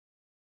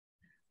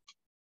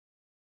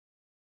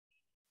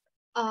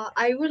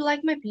I would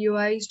like my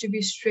POIs to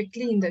be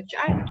strictly in the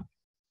chat.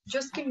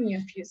 Just give me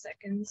a few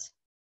seconds.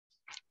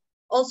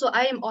 Also,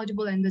 I am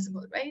audible and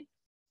visible, right?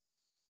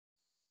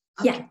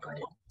 Okay, yeah. Got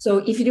it. So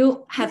if you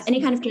do have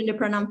any kind of gender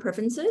pronoun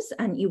preferences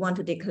and you want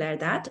to declare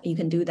that, you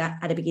can do that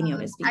at the beginning of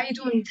your speech. I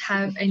don't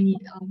have any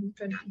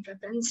pronoun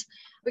preference.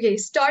 Okay,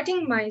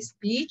 starting my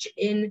speech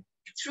in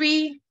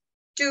 3,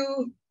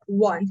 2,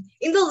 1.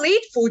 In the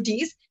late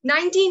 40s,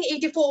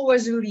 1984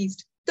 was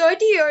released.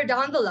 30 years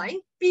down the line,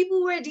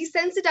 people were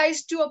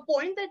desensitized to a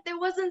point that there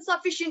wasn't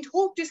sufficient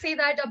hope to say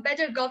that a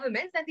better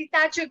government than the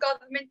Thatcher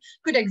government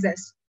could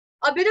exist.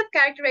 A bit of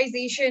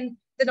characterization,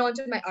 then on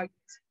to my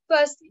arguments.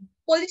 Firstly,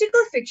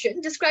 political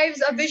fiction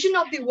describes a vision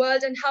of the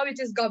world and how it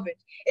is governed.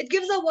 It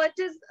gives a what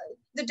is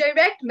the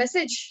direct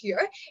message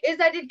here is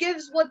that it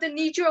gives what the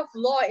nature of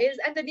law is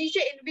and the nature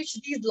in which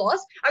these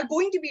laws are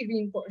going to be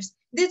reinforced.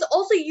 There's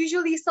also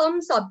usually some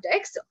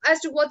subtext as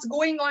to what's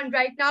going on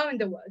right now in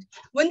the world.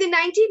 When the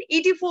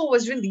 1984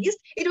 was released,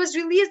 it was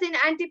released in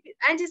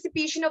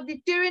anticipation of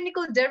the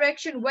tyrannical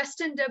direction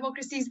Western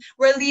democracies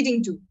were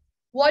leading to.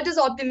 What does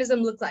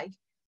optimism look like?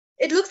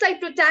 It looks like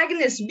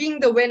protagonist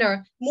being the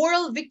winner,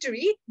 moral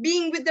victory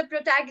being with the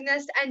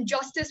protagonist, and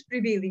justice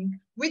prevailing.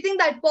 We think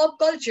that pop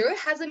culture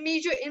has a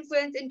major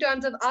influence in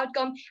terms of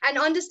outcome and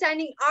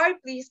understanding our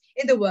place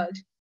in the world.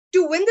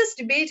 To win this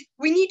debate,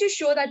 we need to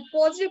show that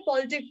positive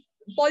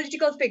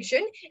political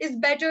fiction is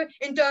better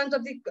in terms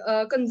of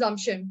the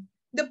consumption.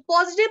 The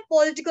positive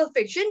political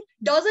fiction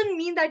doesn't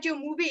mean that your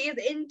movie is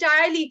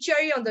entirely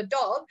cherry on the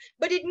top,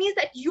 but it means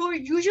that your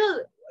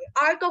usual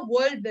arc of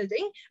world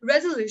building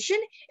resolution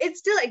is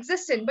still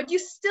existent, but you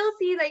still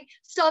see like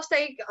stuff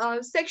like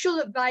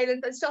sexual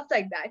violence and stuff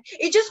like that.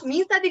 It just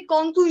means that the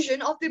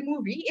conclusion of the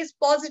movie is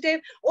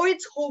positive or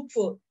it's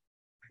hopeful.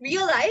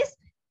 Realize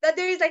that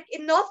there is like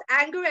enough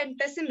anger and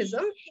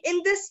pessimism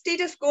in this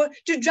status quo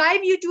to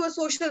drive you to a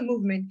social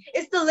movement.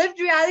 It's the lived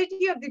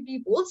reality of the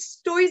people,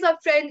 stories of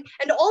friends,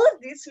 and all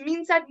of this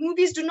means that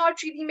movies do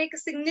not really make a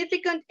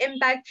significant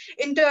impact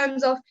in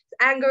terms of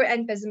anger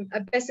and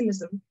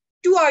pessimism.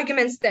 Two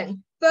arguments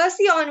then.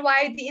 Firstly, on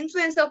why the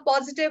influence of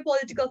positive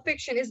political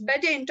fiction is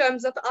better in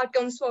terms of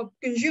outcomes for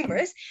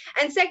consumers,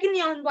 and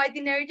secondly, on why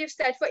the narrative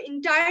set for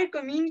entire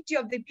community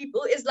of the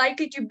people is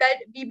likely to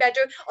be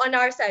better on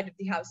our side of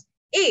the house.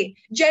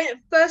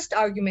 First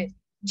argument.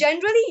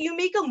 Generally, you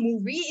make a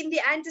movie in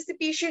the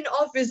anticipation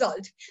of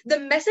result. The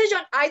message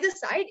on either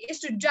side is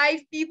to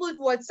drive people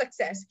towards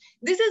success.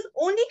 This is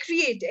only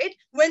created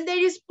when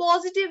there is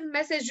positive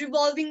message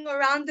revolving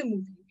around the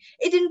movie.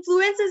 It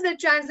influences the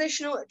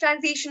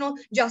transitional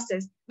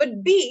justice.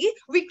 But B,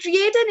 we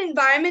create an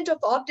environment of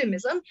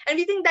optimism and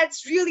we think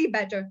that's really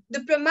better.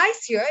 The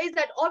premise here is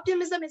that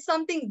optimism is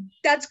something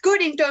that's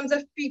good in terms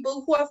of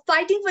people who are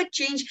fighting for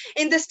change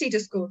in the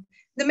status quo.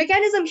 The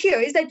mechanism here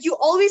is that you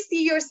always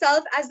see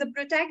yourself as the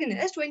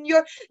protagonist when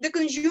you're the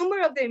consumer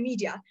of their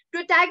media.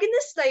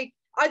 Protagonists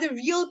are the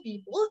real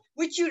people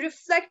which you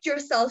reflect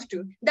yourself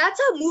to.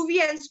 That's how movie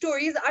and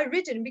stories are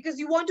written, because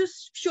you want to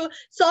show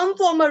some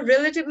form of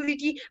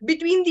relatability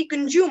between the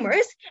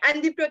consumers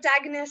and the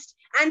protagonist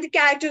and the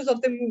characters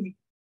of the movie.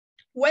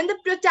 When the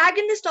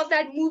protagonist of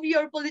that movie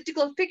or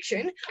political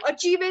fiction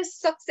achieves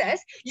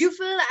success, you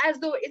feel as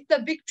though it's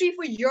the victory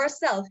for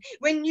yourself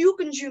when you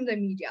consume the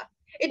media.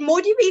 It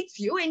motivates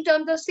you in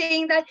terms of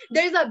saying that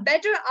there is a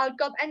better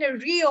outcome and a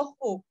ray of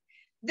hope.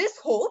 This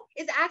hope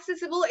is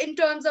accessible in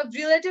terms of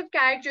relative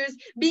characters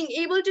being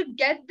able to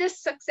get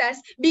this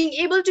success, being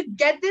able to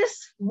get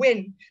this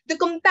win. The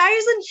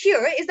comparison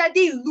here is that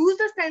they lose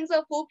a sense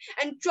of hope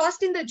and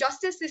trust in the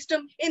justice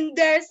system in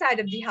their side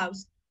of the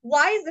house.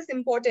 Why is this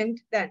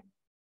important then?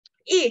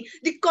 In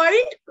the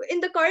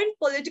current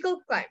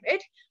political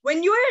climate,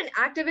 when you are an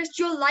activist,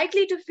 you're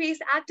likely to face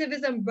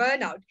activism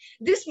burnout.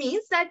 This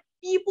means that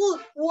people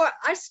who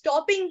are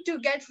stopping to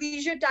get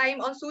leisure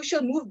time on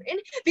social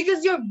movement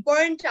because you're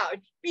burnt out.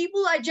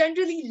 People are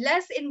generally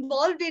less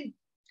involved in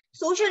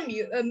social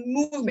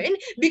movement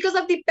because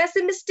of the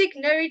pessimistic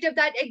narrative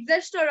that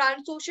exists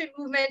around social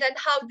movement and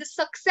how the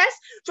success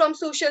from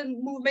social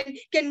movement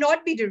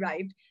cannot be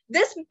derived.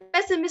 This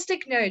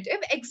pessimistic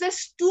narrative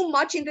exists too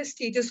much in the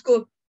status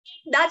quo.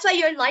 That's why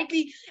you're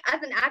likely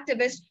as an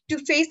activist to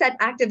face that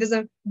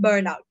activism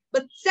burnout.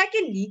 But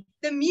secondly,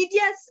 the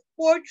media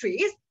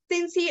portrays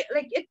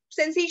it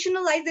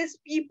sensationalizes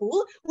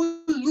people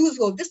who lose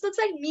hope. This looks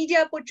like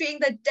media portraying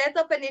the death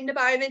of an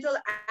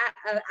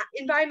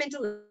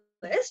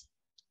environmentalist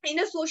in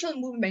a social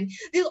movement.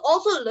 This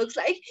also looks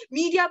like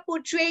media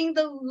portraying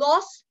the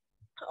loss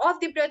of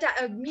the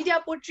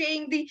media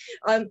portraying the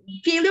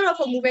failure of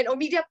a movement, or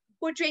media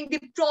portraying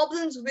the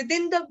problems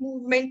within the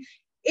movement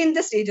in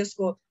the status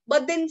quo.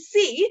 But then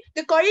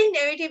the current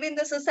narrative in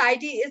the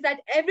society is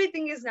that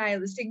everything is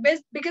nihilistic,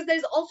 because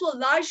there's also a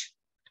large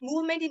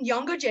movement in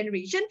younger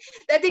generation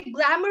that they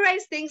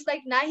glamorize things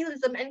like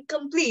nihilism and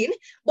complain,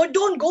 but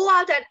don't go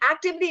out and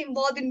actively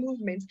involved in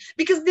movements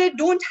because they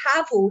don't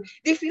have hope.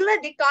 They feel that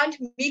they can't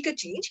make a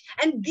change.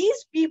 And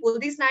these people,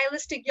 these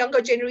nihilistic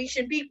younger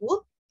generation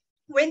people,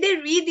 when they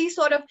read these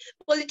sort of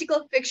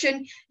political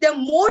fiction, they're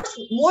more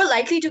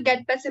likely to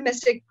get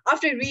pessimistic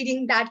after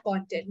reading that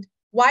content.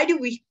 Why do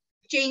we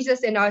change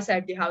this in our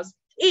side of the house?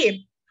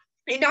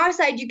 In our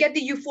side, you get the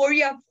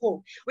euphoria of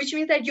hope, which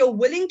means that you're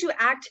willing to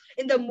act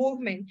in the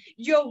movement.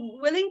 You're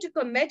willing to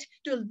commit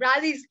to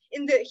rallies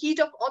in the heat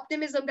of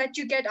optimism that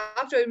you get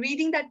after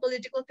reading that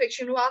political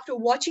fiction or after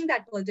watching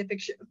that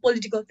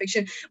political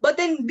fiction. But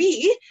then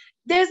B,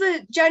 there's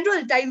a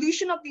general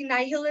dilution of the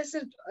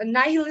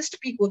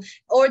nihilist people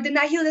or the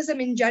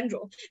nihilism in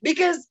general,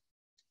 because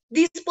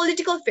these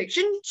political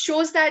fiction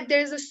shows that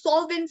there's a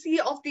solvency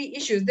of the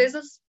issues. There's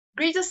a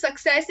greater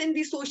success in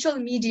the social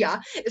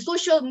media,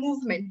 social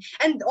movement.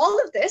 And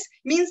all of this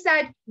means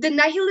that the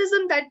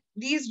nihilism that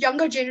these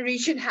younger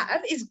generation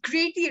have is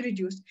greatly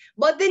reduced.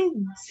 But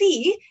then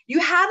see,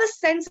 you have a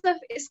sense of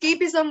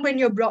escapism when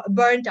you're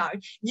burnt out.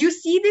 You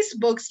see these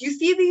books, you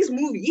see these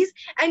movies,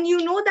 and you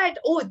know that,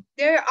 oh,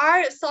 there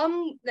are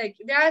some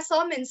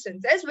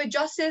instances where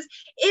justice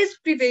is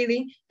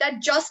prevailing,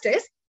 that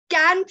justice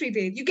can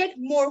prevail. You get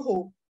more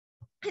hope.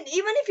 And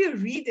even if you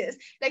read this,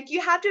 like you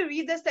have to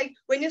read this, like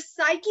when your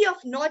psyche of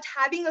not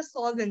having a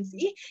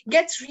solvency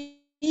gets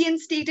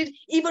reinstated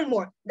even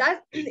more.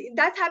 That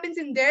happens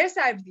in their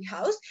side of the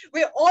house,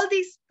 where all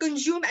they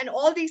consume and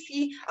all they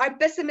see are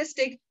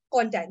pessimistic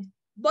content.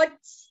 But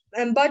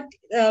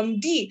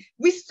D,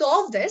 we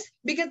solve this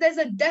because there's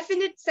a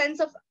definite sense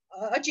of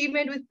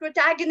achievement with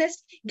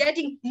protagonists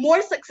getting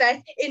more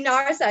success in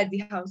our side of the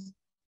house.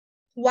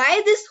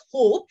 Why this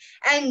hope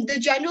and the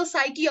general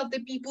psyche of the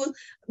people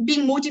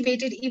being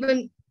motivated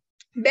even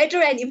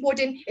better and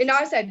important in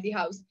our side of the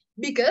house?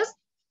 Because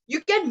you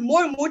get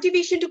more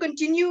motivation to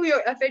continue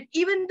your effort,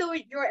 even though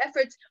your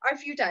efforts are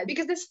futile,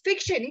 because this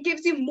fiction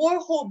gives you more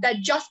hope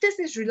that justice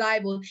is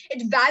reliable.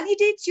 It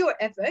validates your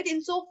effort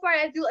insofar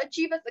as you'll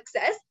achieve a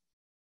success.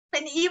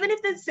 And even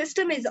if the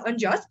system is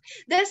unjust,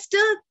 they're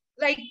still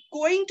like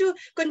going to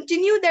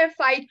continue their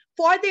fight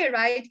for their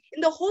right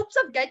in the hopes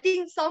of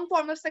getting some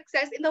form of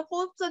success, in the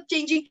hopes of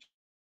changing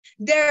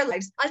their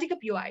lives. I'll take a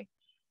POI.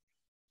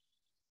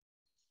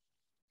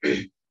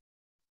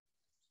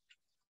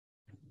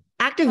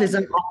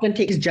 Activism often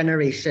takes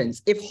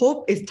generations. If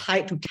hope is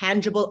tied to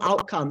tangible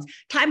outcomes,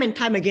 time and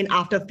time again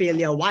after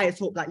failure, why is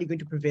hope likely going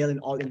to prevail in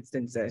all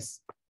instances?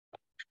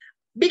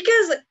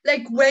 Because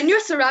like when you're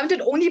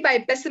surrounded only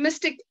by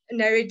pessimistic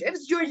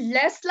narratives, you're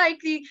less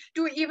likely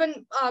to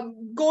even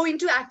go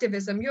into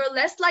activism. You're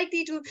less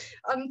likely to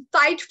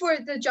fight for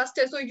the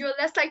justice, or you're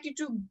less likely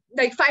to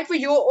like fight for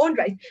your own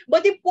rights.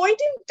 But the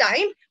point in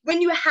time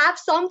when you have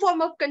some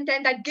form of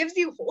content that gives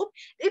you hope,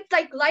 it's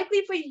like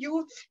likely for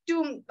you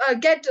to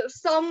get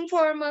some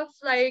form of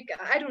like,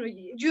 I don't know,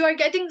 you are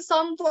getting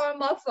some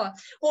form of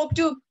hope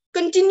to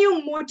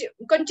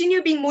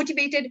continue being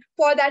motivated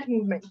for that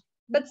movement.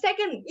 But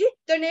secondly,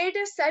 the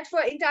narrative set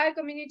for entire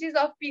communities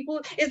of people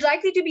is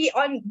likely to be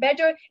on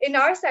better in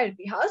our side of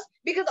the house,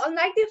 because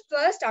unlike the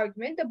first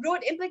argument, the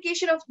broad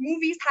implication of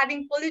movies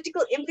having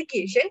political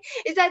implication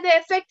is that they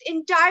affect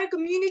entire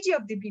community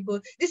of the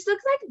people. This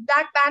looks like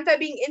Black Panther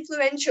being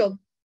influential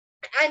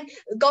and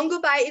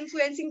Gangubai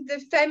influencing the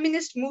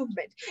feminist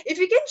movement. If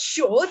we can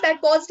show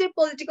that positive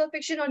political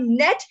fiction on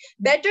net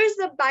betters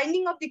the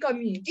binding of the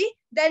community,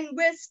 then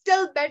we're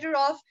still better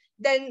off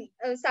than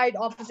side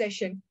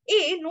opposition.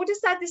 Notice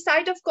that the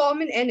side of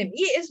common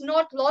enemy is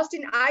not lost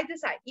in either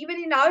side.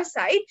 Even in our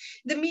side,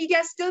 the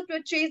media still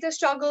portrays the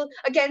struggle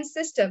against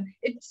system.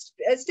 It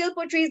still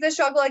portrays the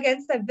struggle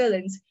against the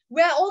villains.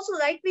 We're also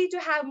likely to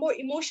have more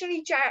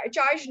emotionally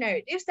charged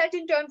narratives set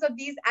in terms of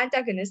these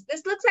antagonists.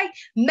 This looks like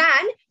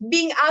man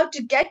being out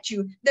to get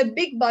you, the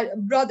big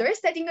brother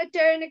setting a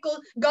tyrannical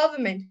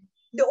government.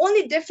 The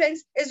only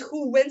difference is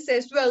who wins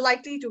this. We're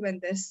likely to win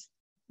this.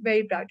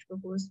 Very proud to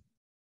propose.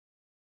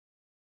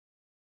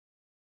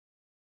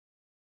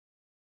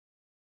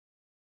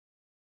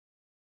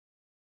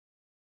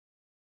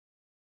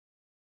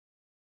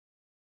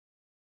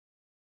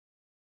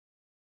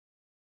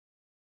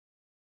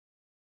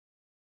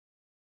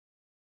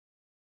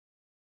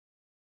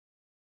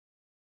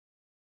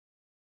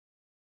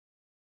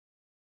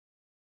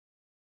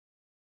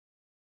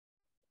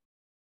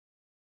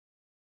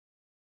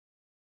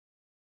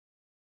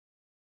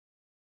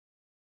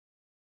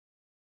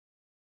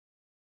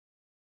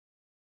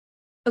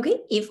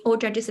 Okay, if all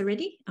judges are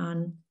ready,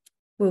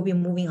 we'll be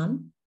moving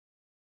on.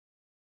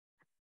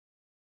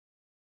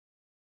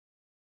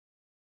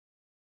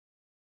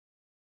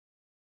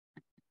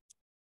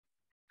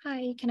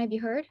 Hi, can I be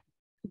heard?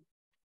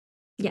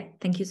 Yeah,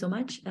 thank you so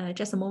much.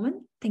 Just a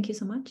moment. Thank you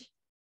so much.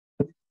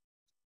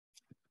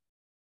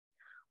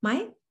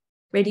 Mai,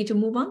 ready to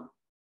move on?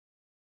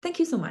 Thank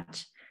you so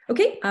much.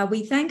 Okay,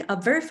 we thank a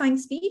very fine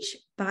speech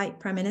by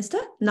Prime Minister.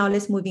 Now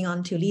let's moving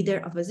on to Leader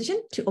of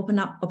Opposition to open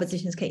up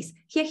opposition's case.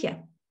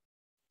 Here.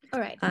 All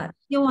right.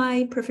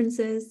 POI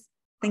preferences.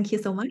 Thank you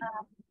so much.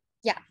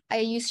 Yeah, I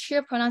use she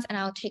pronouns and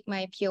I'll take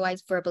my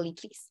POIs verbally,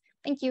 please.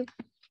 Thank you.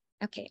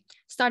 Okay,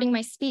 starting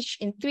my speech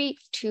in 3,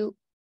 2,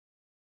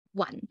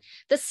 1.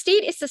 The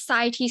state is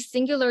society's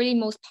singularly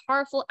most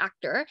powerful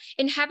actor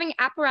in having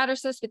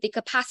apparatuses with the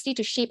capacity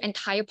to shape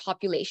entire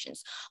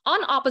populations.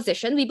 On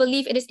opposition, we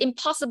believe it is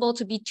impossible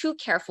to be too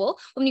careful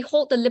when we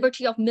hold the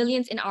liberty of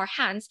millions in our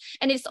hands,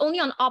 and it is only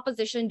on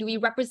opposition do we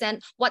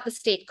represent what the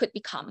state could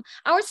become.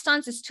 Our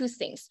stance is two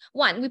things.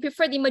 1, we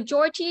prefer the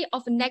majority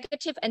of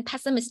negative and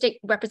pessimistic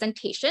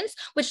representations,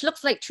 which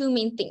looks like two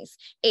main things.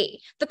 A,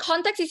 the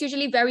context is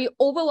usually very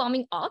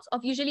overwhelming odds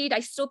of usually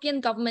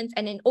dystopian governments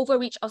and an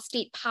overreach of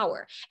state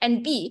power.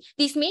 And B,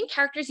 these main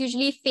characters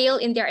usually fail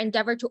in their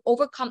endeavor to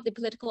overcome the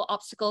political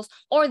obstacles,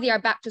 or they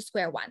are back to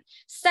square one.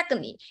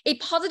 Secondly, a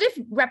positive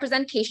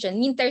representation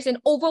means there's an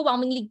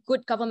overwhelmingly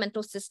good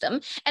governmental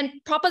system, and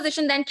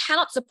proposition then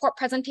cannot support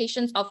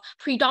presentations of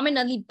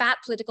predominantly bad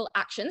political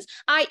actions,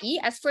 i.e.,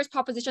 as first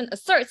proposition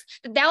asserts,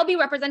 that there will be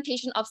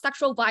representation of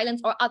sexual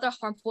violence or other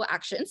harmful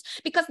actions,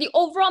 because the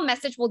overall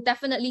message will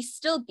definitely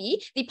still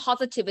be the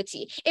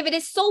positivity. If it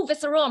is so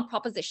visceral on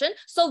proposition,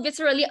 so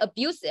viscerally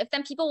abusive,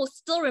 then people will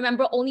still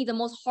remember only the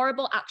most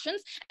horrible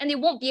actions, and they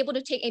won't be able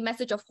to take a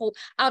message of hope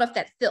out of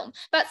that film.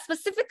 But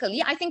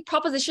specifically, I think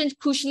proposition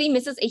crucially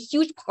misses a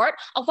huge part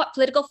of what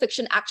political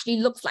fiction actually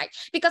looks like,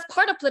 because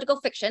part of political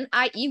fiction,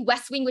 i.e.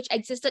 West Wing, which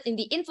existed in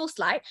the info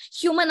slide,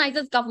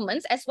 humanizes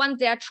governments as ones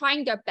they are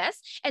trying their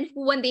best, and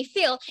when they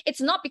fail,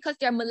 it's not because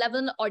they're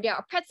malevolent or they're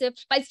oppressive,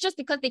 but it's just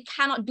because they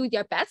cannot do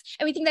their best,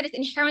 and we think that is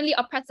inherently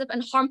oppressive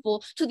and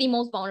harmful to the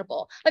most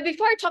vulnerable. But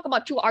before I talk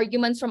about two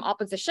arguments from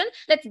opposition,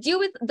 let's deal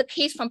with the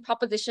case from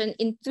proposition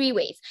in three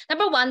ways.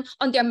 Number one,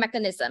 on their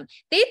mechanism.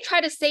 They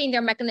try to say in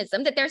their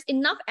mechanism that there's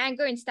enough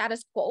anger in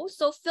status quo,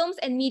 so films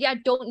and media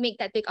don't make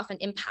that big of an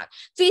impact.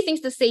 Three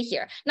things to say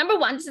here. Number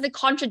one, this is a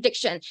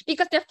contradiction,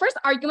 because their first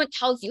argument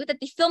tells you that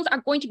the films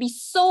are going to be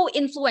so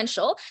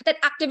influential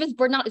that activist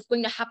burnout is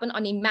going to happen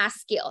on a mass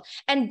scale,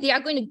 and they are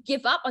going to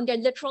give up on their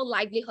literal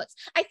livelihoods.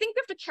 I think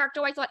we have to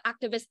characterize what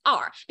activists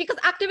are, because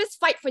activists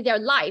fight for their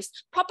lives.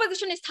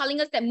 Proposition is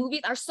telling us that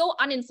movies are so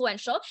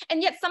uninfluential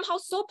and yet somehow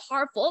so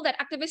powerful that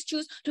activists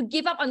choose to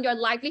give up on their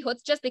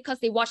livelihoods just because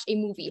they watched a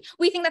movie.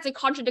 We think that's a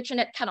contradiction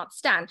that cannot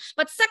stand.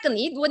 But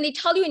secondly, when they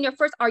tell you in your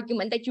first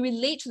argument that you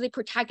relate to the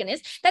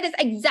protagonist, that is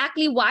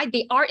exactly why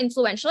they are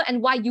influential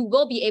and why you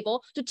will be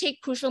able to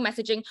take crucial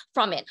messaging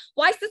from it.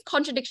 Why is this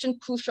contradiction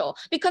crucial?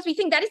 Because we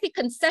think that is the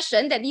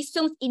concession that these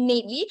films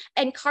innately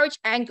encourage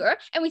anger,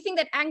 and we think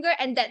that anger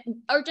and that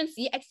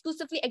urgency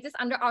exclusively exists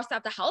under our side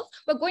of the house.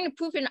 We're going to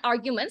prove in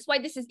arguments why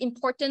this is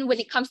important when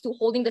it comes to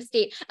holding the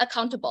state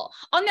accountable.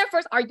 On their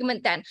first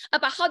argument then,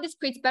 about how this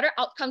creates better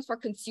outcomes for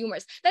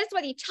consumers, that is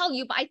what they tell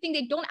you, but I think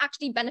they don't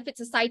actually benefit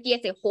society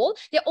as a whole.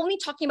 They're only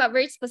talking about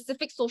very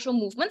specific social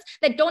movements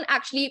that don't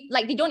actually,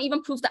 they don't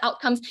even prove the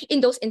outcomes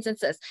in those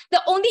instances.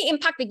 The only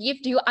impact they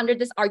give to you under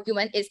this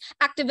argument is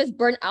activists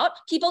burn out.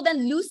 People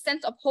then lose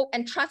sense of hope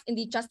and trust in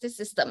the justice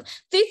system.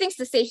 Three things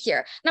to say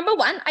here. Number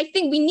one, I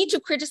think we need to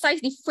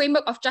criticize the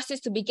framework of justice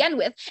to begin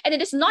with, and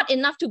it is not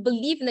enough to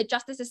believe in the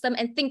justice system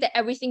and think that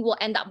everything will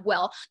end up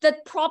well. The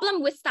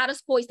problem with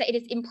status quo is that it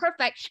is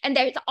imperfect and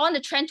that it's on the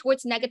trend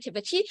towards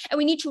negativity, and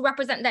we need to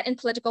represent that in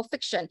political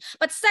fiction.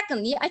 But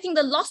secondly, I think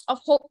the loss of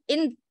hope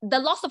in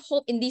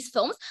these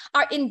films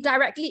are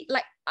indirectly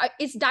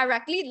it's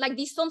directly like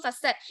these films are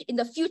set in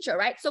the future,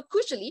 right? So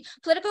crucially,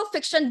 political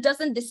fiction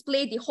doesn't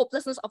display the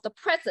hopelessness of the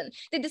present.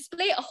 They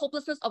display a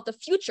hopelessness of the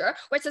future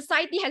where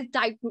society has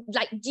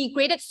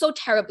degraded so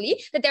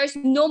terribly that there is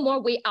no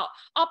more way out.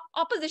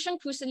 Opposition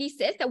crucially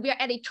says that we are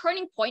at a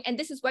turning point and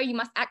this is where you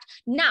must act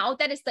now.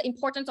 That is the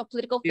importance of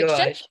political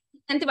fiction.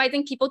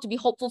 Incentivizing people to be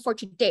hopeful for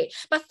today.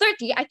 But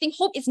thirdly, I think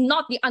hope is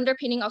not the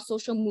underpinning of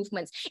social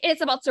movements. It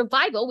is about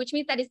survival, which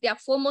means that is their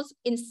foremost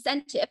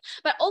incentive.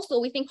 But also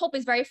we think hope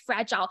is very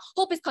fragile.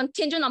 Hope is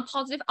contingent on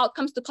positive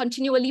outcomes to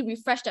continually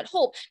refresh that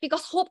hope,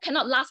 because hope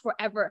cannot last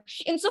forever.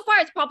 Insofar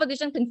as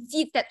proposition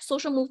concedes that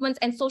social movements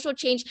and social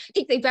change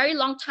takes a very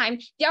long time,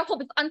 their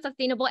hope is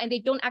unsustainable and they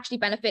don't actually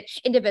benefit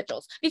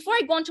individuals. Before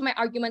I go on to my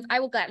arguments, I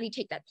will gladly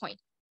take that point.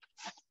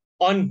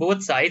 On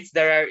both sides,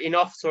 there are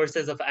enough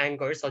sources of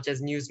anger, such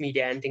as news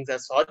media and things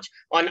as such.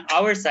 On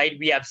our side,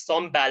 we have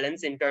some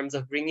balance in terms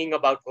of bringing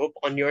about hope.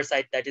 On your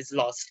side, that is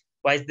lost.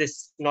 Why is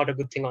this not a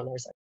good thing on our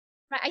side?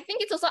 Right. I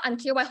think it's also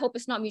unclear why hope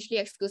is not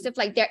mutually exclusive.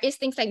 There is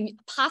things like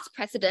past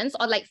precedents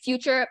or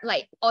future,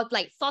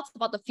 thoughts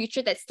about the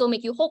future that still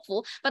make you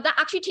hopeful. But that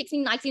actually takes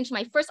me nicely into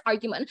my first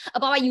argument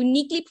about why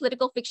uniquely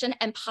political fiction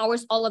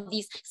empowers all of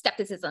these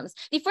skepticisms.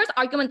 The first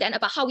argument then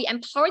about how we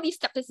empower the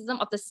skepticism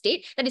of the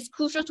state that is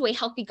crucial to a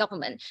healthy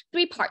government.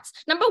 Three parts.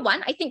 Number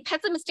one, I think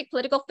pessimistic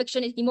political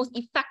fiction is the most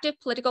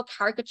effective political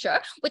caricature,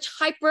 which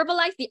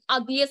hyperbolizes the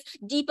ugliest,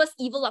 deepest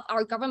evil of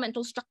our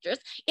governmental structures,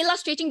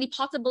 illustrating the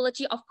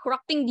possibility of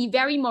corrupting the very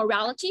very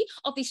morality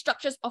of the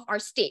structures of our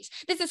states.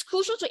 This is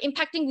crucial to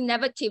impacting the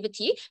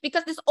negativity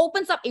because this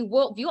opens up a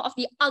worldview of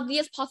the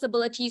ugliest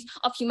possibilities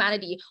of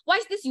humanity. Why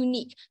is this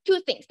unique? Two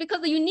things.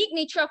 Because the unique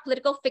nature of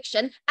political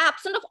fiction,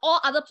 absent of all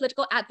other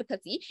political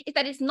advocacy, is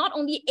that it's not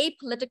only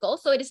apolitical,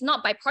 so it is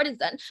not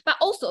bipartisan, but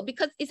also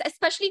because it's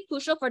especially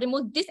crucial for the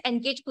most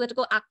disengaged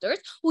political actors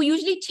who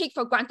usually take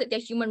for granted their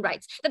human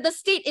rights, that the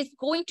state is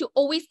going to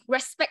always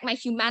respect my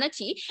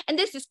humanity. And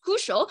this is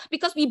crucial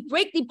because we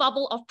break the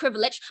bubble of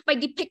privilege by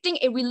depicting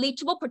a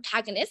relatable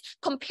protagonist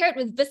compared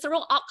with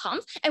visceral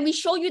outcomes. And we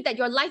show you that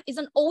your life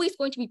isn't always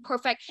going to be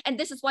perfect. And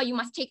this is why you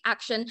must take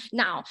action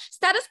now.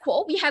 Status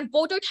quo, we have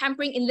voter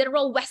tampering in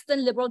literal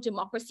Western liberal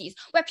democracies,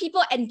 where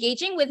people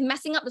engaging with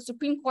messing up the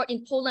Supreme Court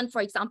in Poland,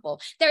 for example.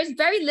 There is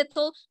very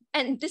little,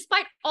 and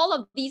despite all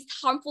of these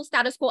harmful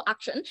status quo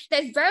action,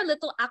 there's very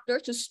little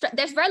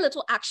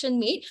action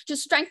made to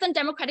strengthen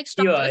democratic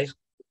structures.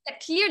 That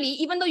clearly,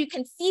 even though you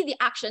can see the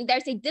action,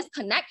 there's a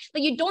disconnect,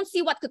 that you don't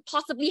see what could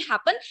possibly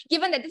happen,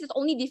 given that this is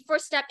only the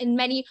first step in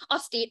many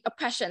of state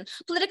oppression.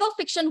 Political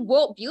fiction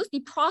worldviews the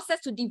process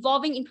to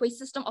devolving into a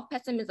system of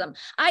pessimism,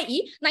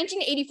 i.e.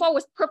 1984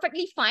 was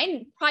perfectly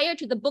fine prior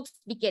to the book's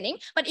beginning,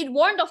 but it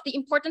warned of the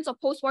importance of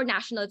post-war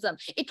nationalism.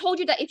 It told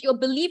you that if you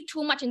believe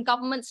too much in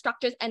government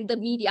structures and the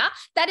media,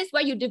 that is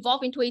where you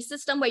devolve into a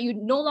system where you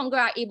no longer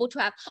are able to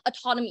have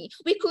autonomy.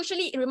 We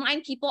crucially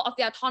remind people of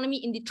their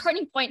autonomy in the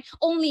turning point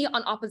only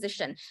on opposition.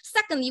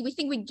 Secondly, we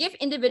think we give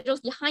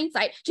individuals the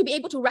hindsight to be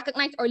able to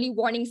recognize early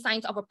warning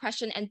signs of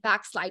oppression and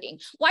backsliding.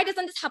 Why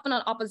doesn't this happen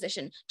on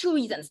opposition? Two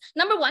reasons.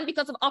 Number one,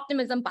 because of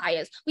optimism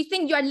bias. We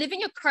think you are living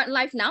your current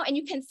life now and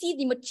you can see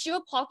the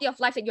material quality of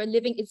life that you're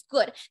living is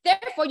good.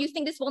 Therefore, you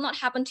think this will not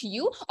happen to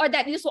you, or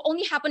that this will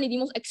only happen in the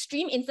most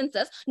extreme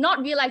instances,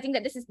 not realizing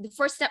that this is the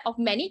first step of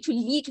many to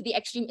lead to the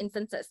extreme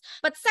instances.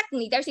 But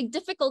secondly, there's a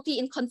difficulty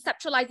in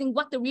conceptualizing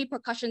what the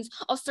repercussions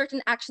of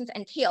certain actions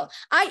entail,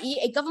 i.e.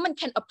 a government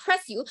can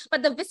oppress you,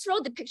 but the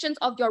visceral depictions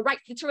of your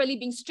rights literally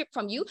being stripped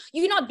from you,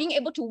 you not being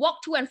able to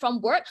walk to and from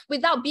work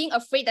without being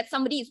afraid that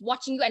somebody is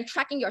watching you and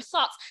tracking your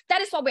thoughts.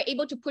 That is what we're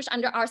able to push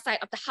under our side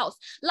of the house.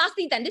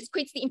 Lastly, then, this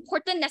creates the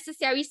important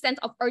necessary sense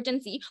of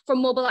urgency for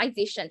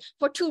mobilization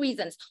for two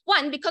reasons.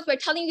 One, because we're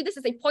telling you this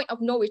is a point of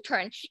no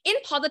return. In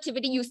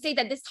positivity, you say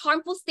that this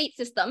harmful state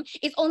system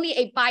is only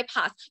a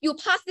bypass. You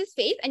pass this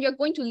phase and you're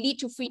going to lead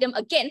to freedom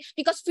again,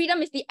 because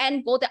freedom is the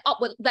end goal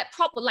that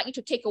prop would like you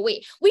to take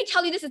away. We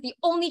tell you this is the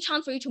only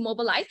chance for you to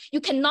mobilize. You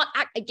cannot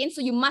act again,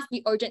 so you must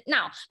be urgent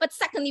now. But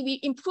secondly, we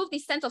improve the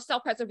sense of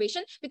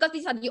self-preservation because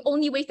these are the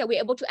only ways that we're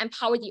able to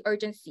empower the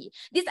urgency.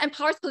 This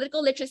empowers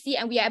political literacy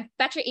and we are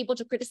better able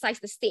to criticize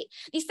the state.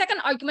 The second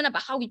argument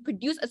about how we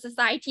produce a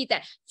society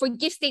that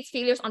forgives states'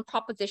 failures on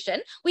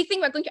proposition, we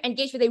think we're going to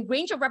engage with a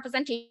range of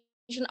representation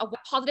of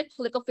what positive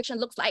political fiction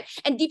looks like.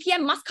 And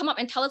DPM must come up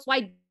and tell us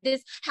why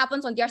this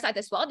happens on their side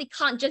as well. They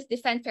can't just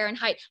defend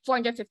Fahrenheit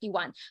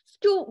 451.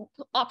 Two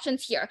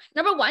options here.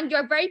 Number one,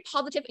 you're very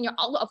positive in your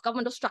outlook of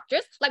governmental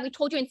structures, like we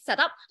told you in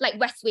setup, like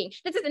West Wing.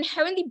 This is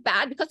inherently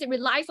bad because it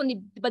relies on the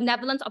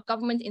benevolence of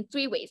government in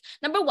three ways.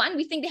 Number one,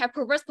 we think they have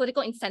perverse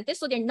political incentives,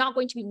 so they're not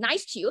going to be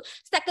nice to you.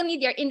 Secondly,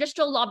 they're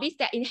industrial lobbies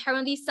that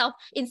inherently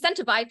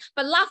self-incentivize.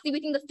 But lastly, we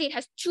think the state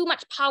has too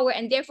much power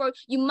and therefore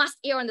you must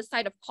err on the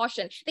side of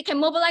caution. They can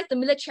mobilize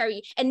the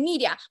military and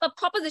media, but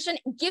proposition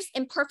gives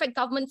imperfect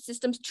government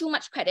systems too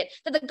much credit,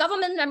 that the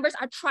government members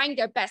are trying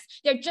their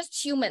best. They're just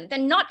human.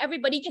 Then not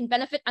everybody can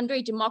benefit under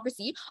a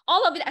democracy.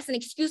 All of it as an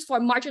excuse for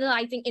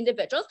marginalizing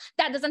individuals.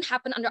 That doesn't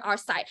happen under our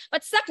side.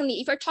 But secondly,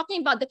 if you're talking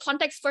about the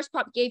context first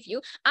prop gave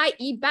you,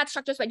 i.e. bad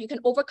structures where you can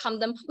overcome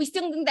them, we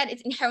still think that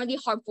it's inherently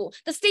harmful.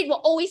 The state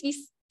will always be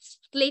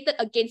slated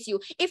against you.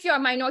 If you're a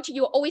minority,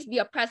 you will always be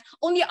oppressed.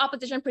 Only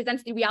opposition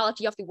presents the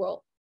reality of the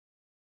world.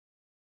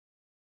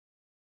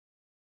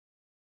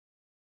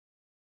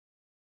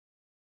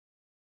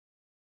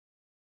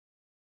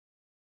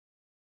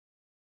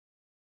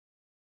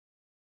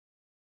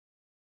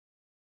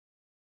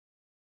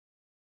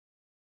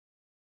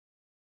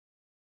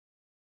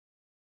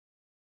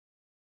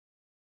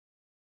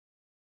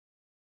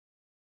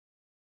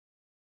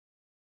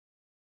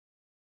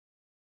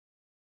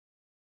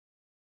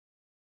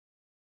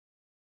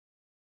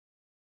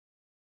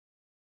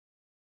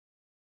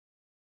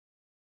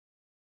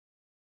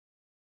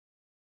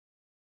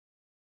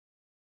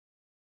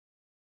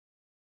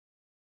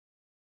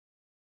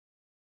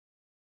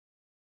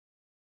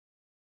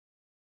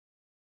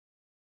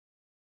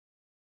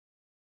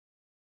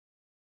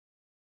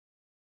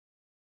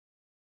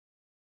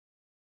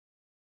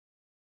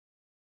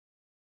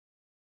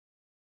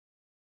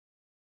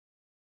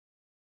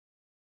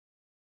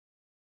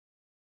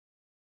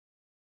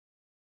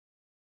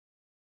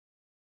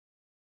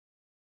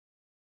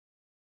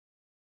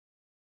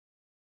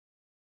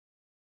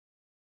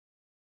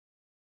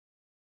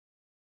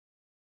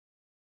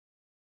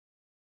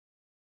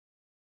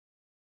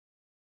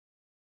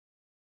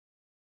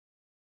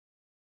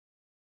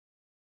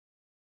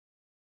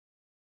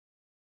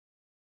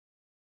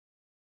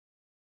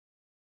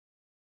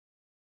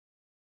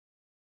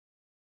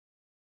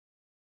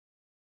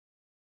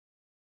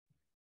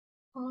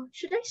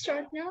 Should I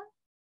start now?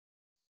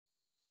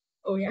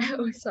 Oh yeah,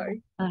 oh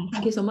sorry.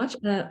 Thank you so much.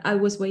 I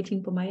was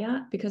waiting for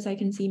Maya because I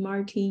can see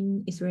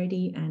Martin is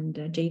ready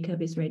and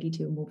Jacob is ready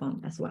to move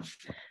on as well.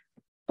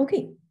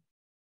 Okay.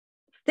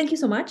 Thank you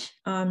so much.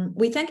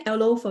 We thank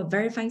Elo for a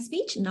very fine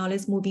speech. Now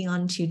let's moving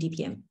on to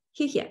DPM.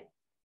 Here.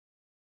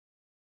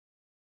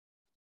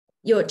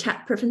 Your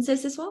chat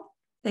preferences as well.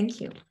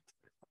 Thank you.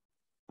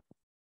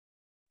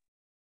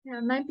 Yeah,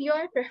 my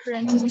PR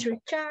preference is through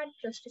chat.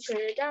 Just to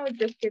clear it out,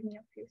 just give me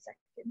a few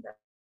seconds.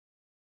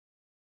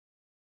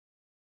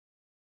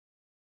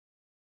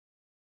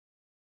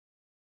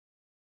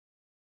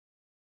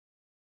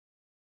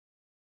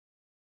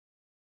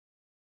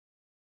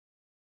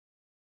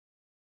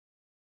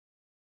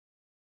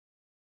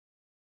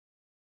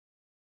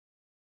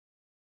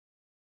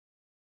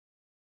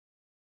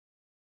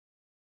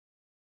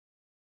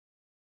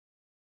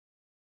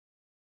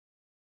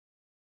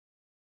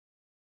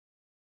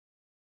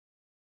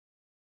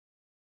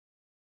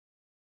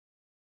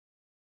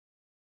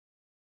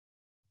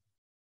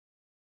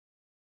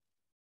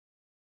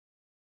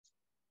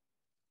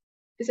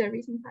 Is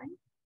everything fine?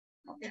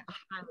 Okay.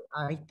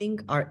 I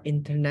think our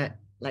internet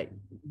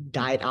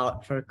died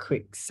out for a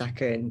quick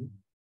second.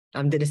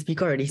 Did the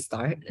speaker already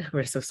start?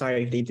 We're so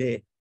sorry if they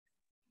did.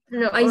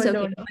 No, It's okay.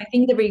 no. I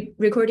think the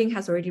recording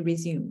has already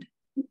resumed.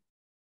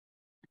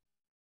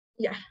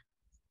 Yeah.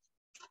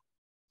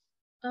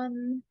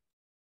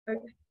 Okay.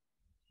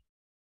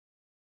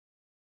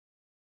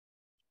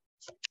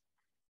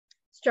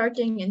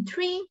 Starting in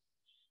 3,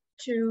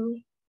 2,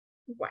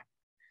 1.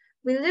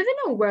 We live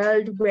in a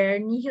world where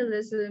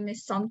nihilism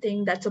is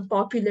something that's a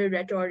popular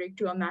rhetoric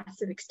to a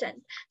massive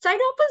extent. Side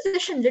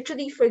opposition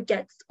literally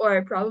forgets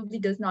or probably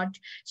does not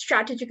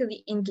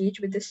strategically engage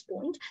with this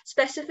point,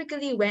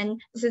 specifically when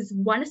this is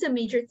one of the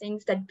major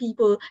things that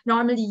people,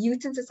 normally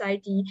youth in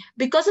society,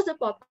 because of the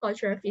pop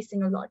culture, are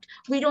facing a lot.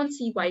 We don't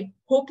see why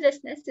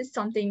hopelessness is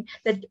something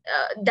that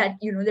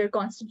they're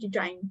constantly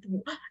trying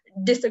to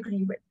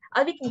disagree with.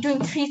 I'll be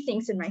doing 3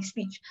 things in my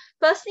speech.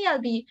 Firstly, I'll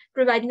be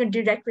providing a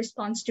direct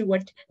response to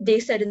what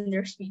they said in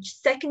their speech.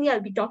 Secondly, I'll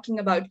be talking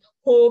about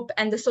hope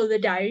and the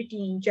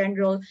solidarity in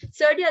general.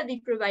 Thirdly, I'll be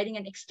providing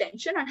an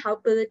extension on how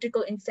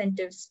political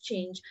incentives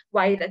change,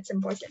 why that's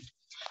important.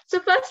 So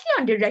firstly,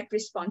 on direct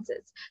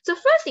responses. So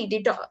firstly,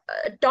 they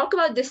talk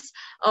about this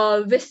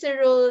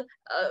visceral,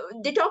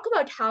 they talk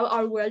about how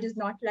our world is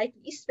not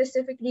likely,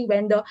 specifically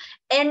when the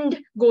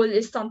end goal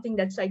is something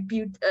that's like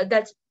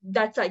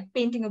that's like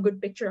painting a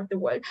good picture of the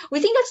world. We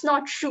think that's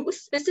not true,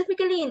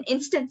 specifically in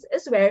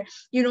instances where,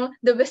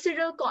 the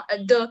visceral,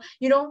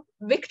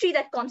 victory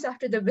that comes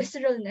after the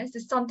visceralness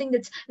is something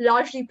that's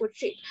largely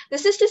portrayed.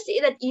 This is to say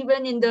that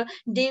even in the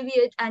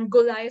David and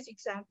Goliath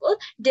example,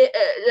 the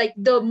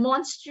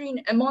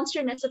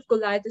monsterness of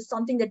Goliath is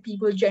something that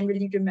people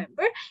generally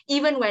remember,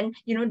 even when,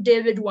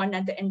 David won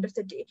at the end of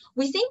the day.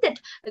 We think that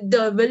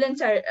the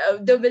villains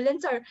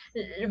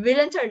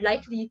are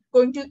likely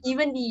going to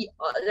even be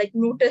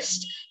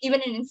noticed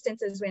even in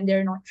instances when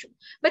they're not true.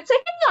 But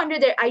secondly, under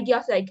their idea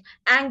of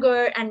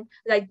anger and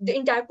the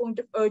entire point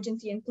of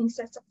urgency and things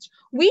as such,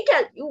 we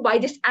tell you why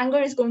this anger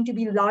is going to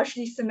be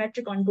largely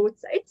symmetric on both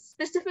sides,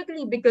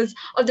 specifically because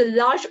of the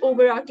large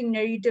overarching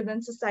narrative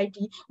in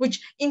society,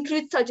 which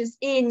includes such as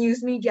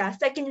news media,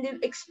 second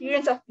lived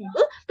experience of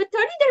people. But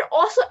thirdly, there are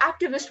also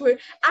activists who are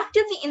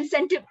actively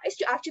incentivized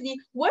to actually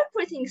work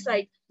for things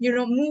like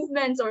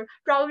movements or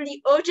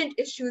probably urgent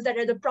issues that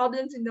are the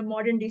problems in the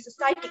modern day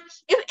society.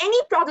 If any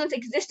problems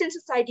exist in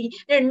society,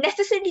 they're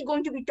necessarily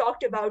going to be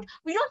talked about.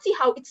 We don't see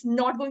how it's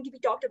not going to be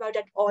talked about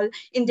at all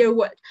in their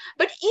world.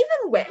 But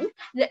even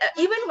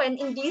when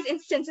in these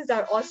instances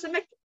are all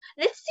symmetric,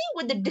 let's see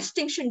what the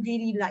distinction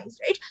really lies,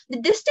 right?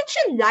 The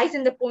distinction lies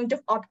in the point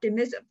of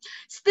optimism,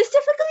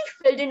 specifically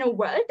filled in a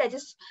world that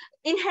is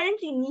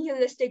inherently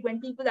nihilistic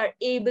when people are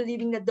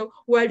believing that the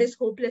world is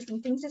hopeless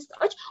and things as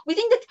such. We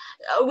think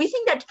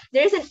that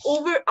there is an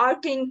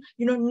overarching,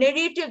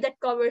 narrative that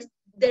covers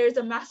there is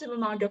a massive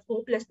amount of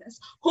hopelessness.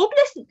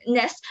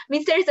 Hopelessness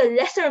means there is a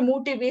lesser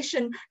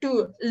motivation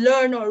to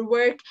learn or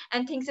work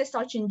and things as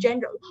such in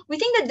general. We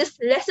think that this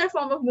lesser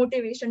form of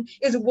motivation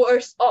is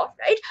worse off,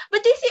 right?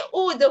 But they say,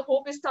 oh, the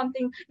hope is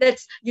something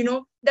that's,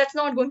 that's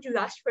not going to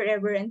last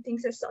forever and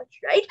things as such,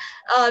 right?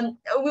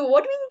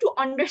 What we need to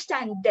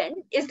understand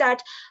then is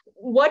that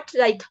what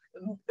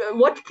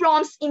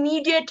prompts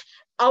immediate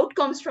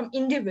outcomes from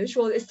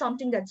individual is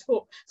something that's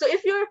hope. So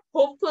if you're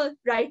hopeful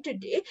right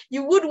today,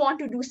 you would want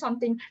to do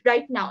something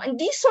right now. And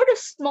these sort of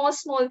small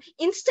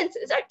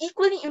instances are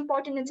equally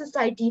important in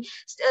society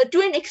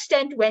to an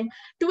extent when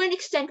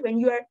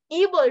you are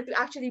able to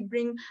actually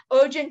bring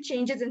urgent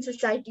changes in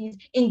societies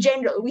in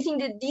general. We think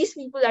that these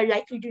people are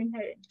likely to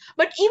inherit.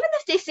 But even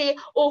if they say,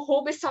 oh,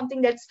 hope is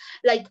something that's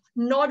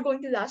not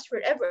going to last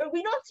forever,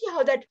 we don't see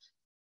how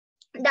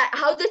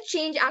the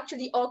change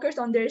actually occurs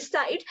on their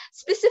side,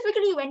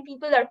 specifically when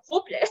people are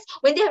hopeless,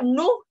 when they have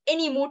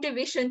any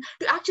motivation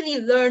to actually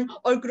learn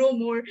or grow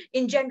more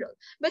in general.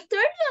 But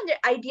thirdly, on their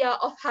idea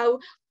of how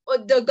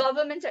the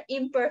governments are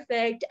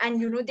imperfect and,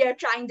 you know, they're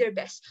trying their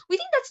best. We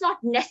think that's not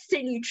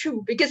necessarily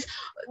true, because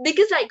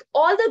like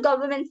all the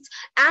governments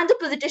and the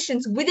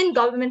politicians within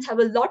governments have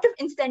a lot of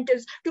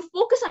incentives to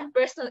focus on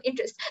personal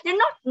interests. They're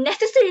not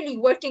necessarily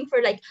working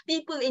for like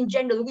people in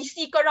general. We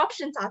see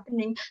corruptions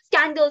happening,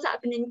 scandals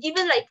happening.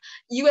 Even like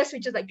US,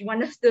 which is like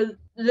one of the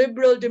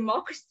liberal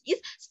democracies,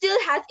 still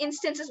has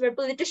instances where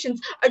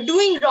politicians are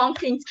doing wrong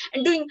things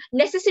and doing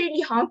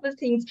necessarily harmful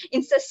things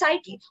in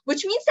society,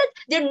 which means that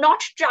they're not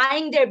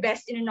trying their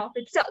best in and of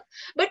itself.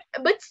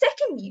 But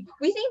secondly,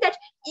 we think that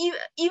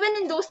even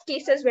in those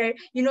cases where,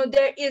 you know,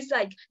 there is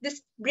like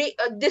this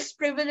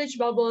privilege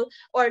bubble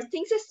or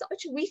things as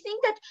such, we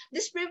think that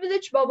this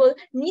privilege bubble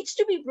needs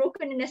to be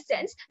broken in a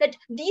sense that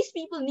these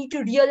people need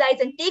to realize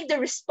and take the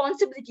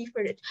responsibility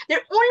for it.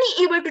 They're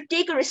only able to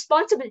take a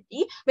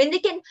responsibility when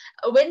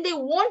they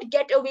won't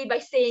get away by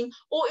saying,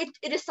 oh,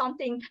 it is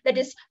something that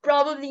is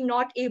probably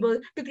not able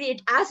to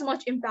create as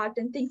much impact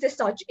and things as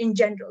such in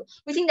general.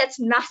 We think that's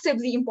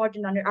massively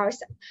important under our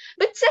side.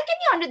 But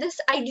secondly, under this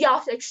idea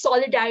of like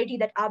solidarity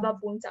that Abba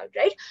points out,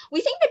 right?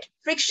 We think that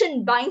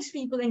friction binds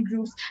people in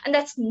groups, and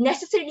that's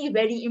necessarily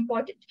very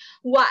important.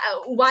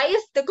 Why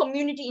is the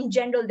community in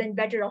general then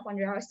better off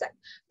under our side?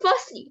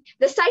 Firstly,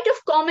 the sight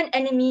of common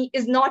enemy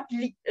is not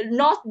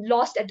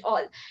lost at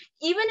all.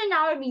 Even in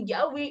our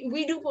media,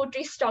 we do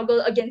portray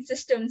struggle against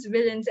systems,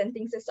 villains, and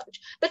things as such.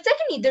 But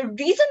secondly,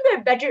 the reason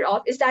we're better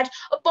off is that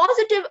a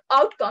positive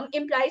outcome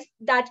implies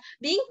that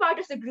being part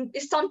of the group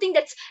is something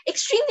that's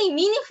extremely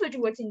meaningful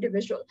towards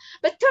individual.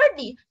 But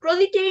thirdly,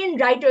 proletarian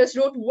writers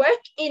wrote work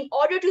in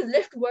order to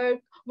lift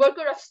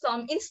worker of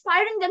some,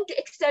 inspiring them to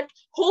accept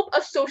hope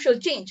of social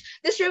change.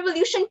 This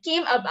revolution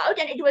came about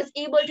and it was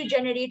able to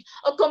generate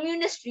a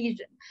communist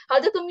regime. How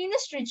the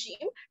communist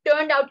regime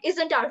turned out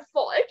isn't our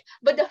fault,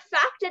 but the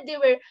fact that they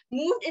were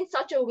moved in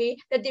such a way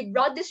that they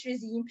brought this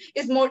regime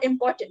is more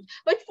important.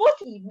 But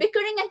fourthly,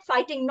 bickering and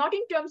fighting, not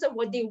in terms of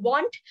what they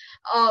want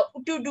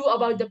to do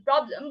about the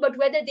problem, but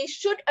whether they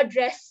should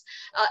address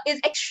is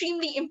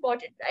extremely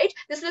important, right?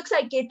 This looks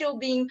like Ghetto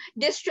being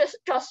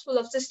distrustful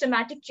of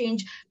systematic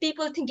change,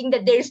 people thinking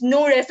that there is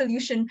no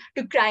resolution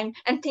to crime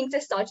and things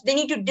as such. They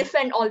need to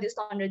defend all this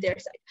under their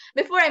side.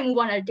 Before I move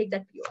on, I'll take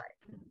that POI.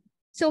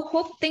 So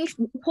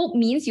hope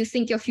means you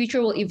think your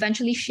future will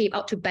eventually shape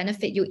out to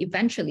benefit you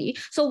eventually.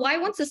 So why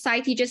won't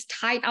society just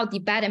tide out the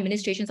bad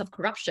administrations of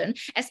corruption,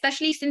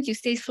 especially since you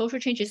say social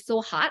change is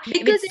so hard?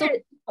 Because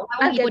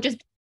people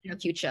just in the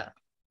future.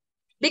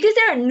 Because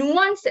there are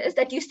nuances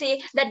that you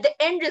say that the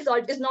end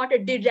result is not a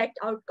direct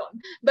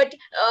outcome, but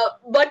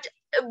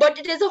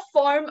it is a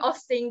form of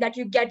saying that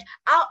you get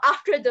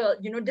after the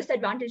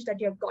disadvantage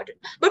that you have gotten.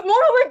 But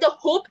moreover, the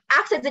hope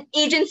acts as an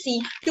agency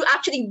to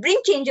actually bring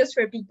changes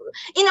for people.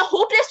 In a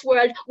hopeless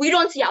world, we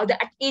don't see how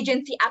that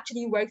agency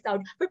actually works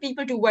out for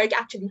people to work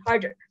actually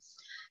harder.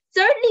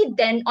 Thirdly,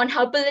 then, on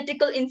how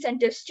political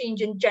incentives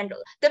change in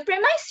general. The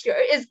premise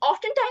here is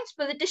oftentimes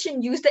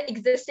politicians use the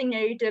existing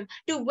narrative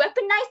to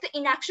weaponize the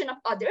inaction of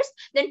others,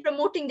 then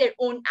promoting their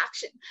own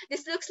action.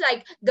 This looks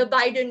like the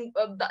Biden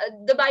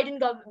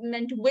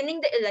government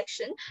winning the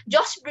election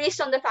just based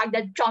on the fact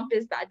that Trump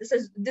is bad.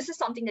 This is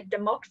something that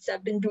Democrats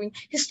have been doing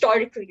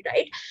historically,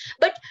 right?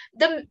 But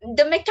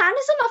the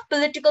mechanism of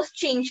political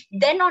change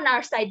then on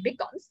our side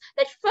becomes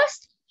that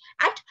first,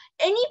 at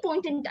any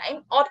point in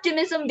time,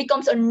 optimism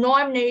becomes a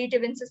norm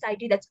narrative in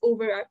society that's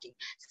overarching.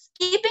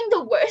 Escaping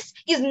the worst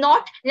is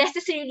not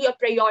necessarily a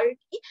priority.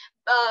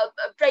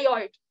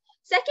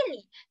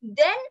 Secondly,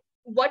 then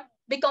what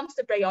becomes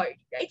the priority,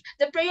 right?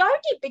 The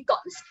priority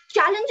becomes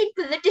challenging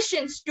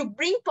politicians to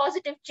bring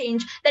positive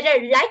change that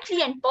are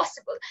likely and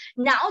possible.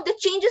 Now, the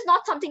change is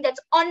not something that's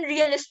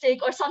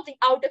unrealistic or something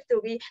out of the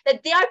way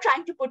that they are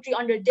trying to portray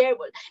under their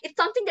world. It's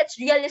something that's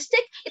realistic.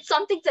 It's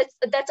something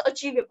that's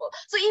achievable.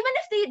 So even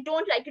if they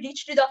don't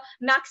reach to the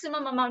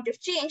maximum amount of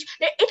change,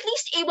 they're at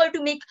least able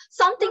to make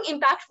something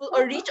impactful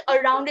or reach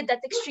around it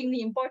that's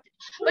extremely important.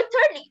 But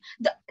thirdly,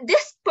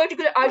 this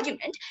particular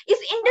argument is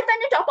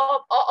independent of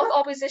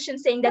opposition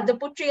saying that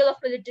the portrayal of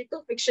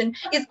political fiction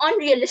is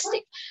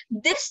unrealistic.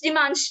 This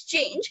demands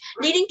change,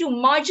 leading to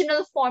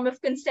marginal form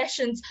of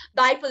concessions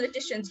by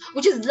politicians,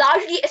 which is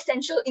largely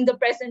essential in the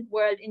present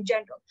world in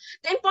general.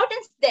 The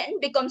importance then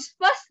becomes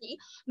firstly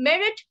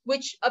merit,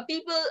 which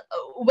people are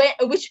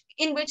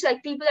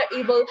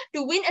able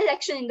to win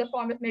election in the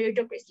form of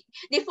meritocracy.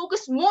 They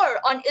focus more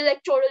on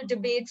electoral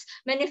debates,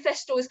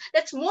 manifestos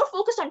that's more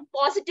focused on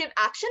positive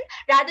action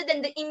rather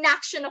than the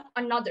inaction of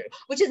another,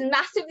 which is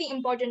massively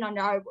important on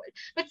our world.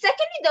 But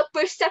secondly, the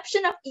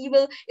perception of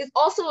evil is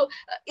also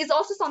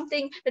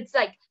something that's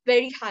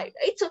very high,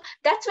 right? So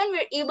that's when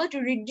we're able to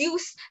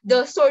reduce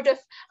the sort of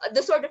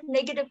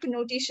negative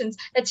connotations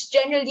that's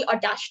generally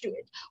attached to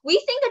it.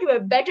 We think that we're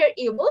better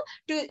able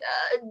to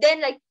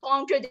then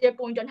counter their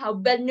point on how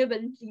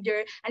benevolent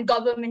leader and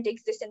government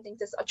exist and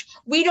things as such.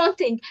 We don't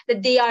think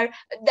that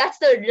that's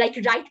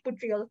the right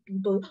portrayal of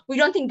people. We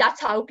don't think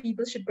that's how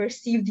people should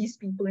perceive these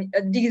people,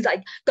 these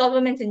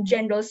governments in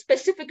general,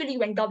 specifically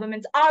when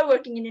governments are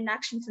working in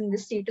inactions in the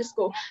status status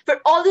quo. For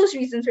all those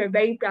reasons, we're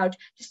very proud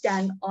to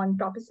stand on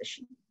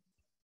proposition.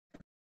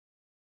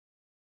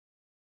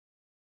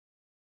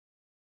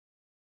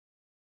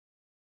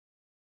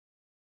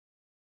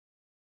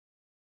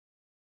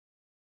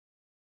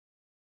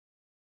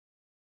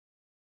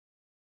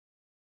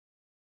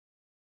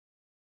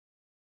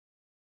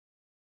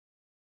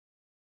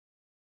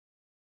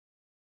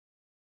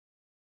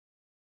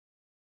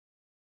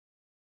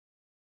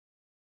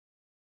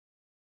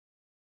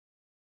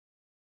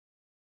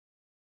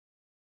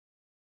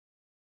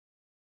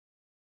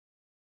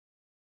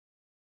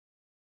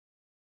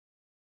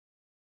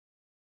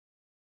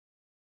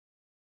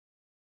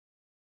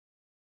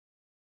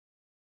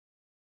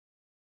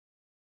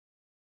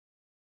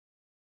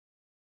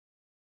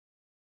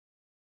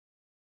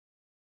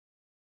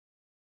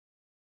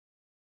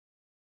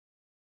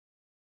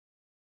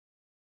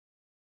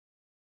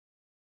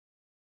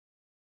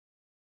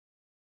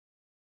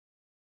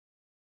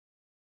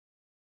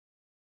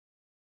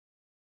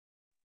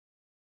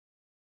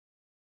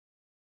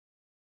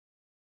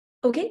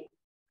 Okay.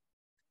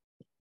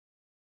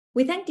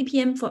 We thank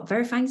DPM for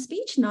verifying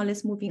speech. Now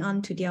let's moving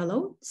on to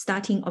dialogue,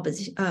 starting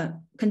opposition,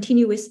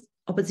 continue with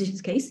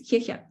opposition's case.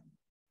 Here.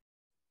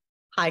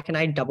 Hi, can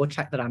I double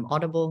check that I'm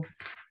audible?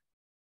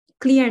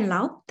 Clear and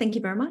loud. Thank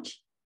you very much.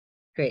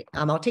 Great.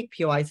 I'll take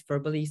POIs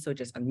verbally, so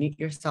just unmute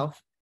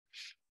yourself.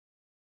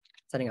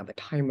 Setting up a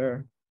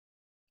timer.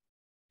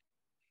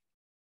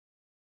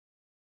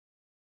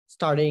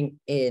 Starting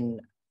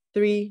in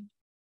 3,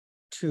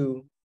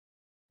 2,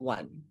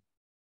 1.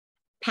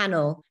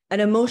 Panel, an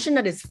emotion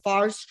that is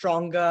far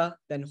stronger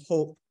than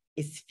hope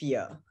is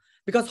fear.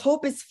 Because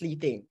hope is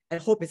fleeting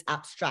and hope is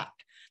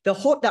abstract. The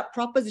hope that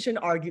proposition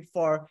argued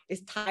for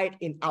is tied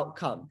in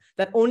outcome,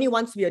 that only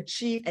once we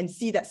achieve and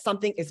see that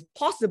something is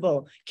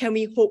possible can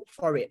we hope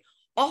for it.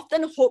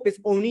 Often hope is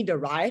only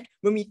derived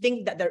when we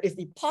think that there is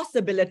the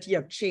possibility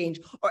of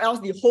change, or else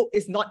the hope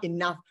is not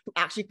enough to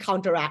actually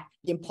counteract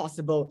the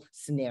impossible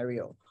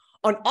scenario.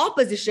 On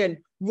opposition,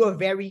 we were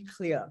very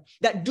clear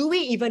that do we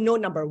even know,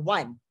 number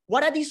one,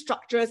 what are these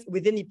structures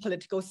within the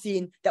political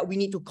scene that we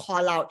need to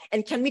call out?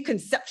 And can we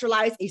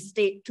conceptualize a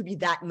state to be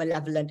that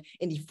malevolent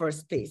in the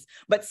first place?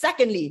 But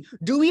secondly,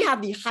 do we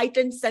have the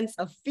heightened sense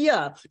of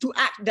fear to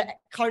act that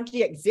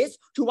currently exists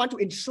to want to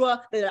ensure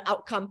that the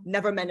outcome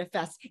never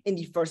manifests in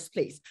the first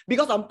place?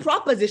 Because on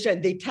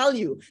proposition, they tell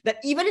you that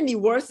even in the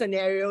worst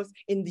scenarios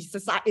in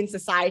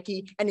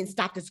society and in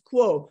status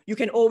quo, you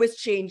can always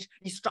change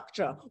the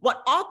structure.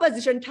 What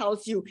opposition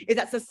tells you is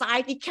that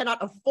society cannot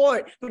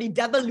afford for the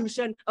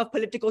devolution of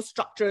political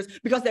structures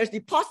because there's the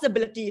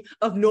possibility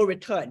of no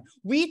return.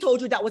 We told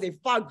you that was a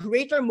far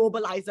greater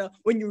mobilizer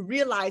when you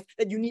realize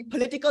that you need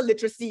political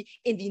literacy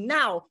in the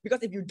now,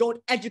 because if you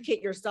don't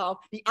educate yourself,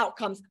 the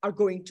outcomes are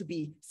going to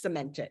be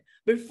cemented.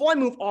 Before I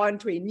move on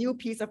to a new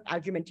piece of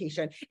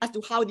argumentation as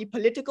to how the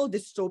political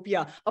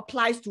dystopia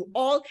applies to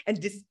all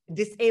and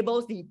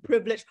disables the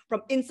privileged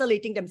from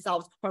insulating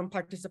themselves from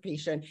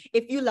participation,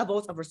 a few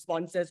levels of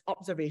responses,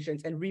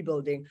 observations, and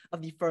rebuilding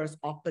of the first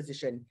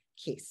opposition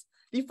case.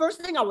 The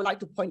first thing I would like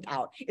to point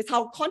out is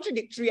how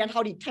contradictory and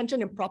how the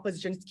tension in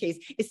proposition's case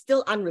is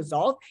still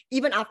unresolved,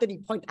 even after the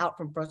point out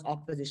from first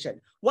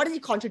opposition. What is the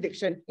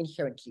contradiction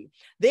inherently?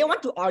 They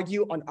want to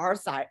argue on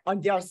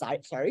their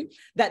side,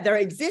 that there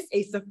exists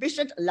a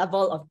sufficient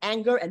level of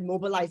anger and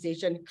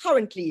mobilization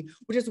currently,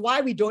 which is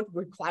why we don't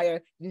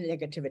require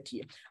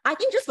negativity. I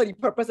think just for the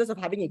purposes of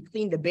having a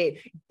clean debate,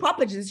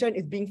 proposition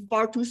is being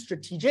far too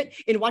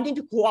strategic in wanting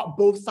to co-opt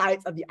both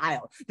sides of the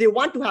aisle. They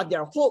want to have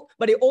their hope,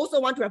 but they also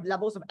want to have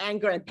levels of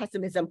anger and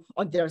pessimism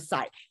on their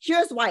side.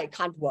 Here's why it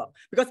can't work.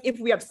 Because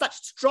if we have such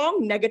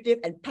strong negative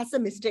and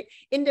pessimistic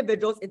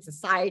individuals in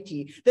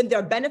society, then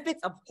their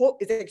benefits of hope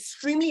is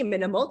extremely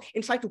minimal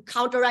in trying to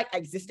counteract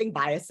existing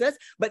biases.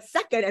 But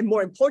second, and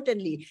more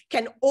importantly,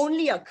 can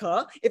only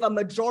occur if a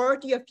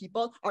majority of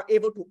people are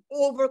able to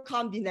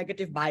overcome the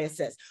negative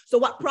biases. So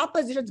what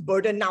proposition's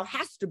burden now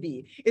has to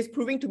be is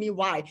proving to me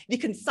why the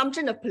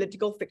consumption of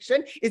political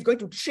fiction is going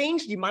to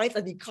change the minds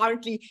of the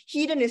currently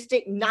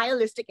hedonistic,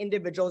 nihilistic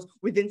individuals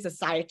within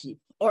society.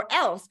 Or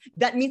else,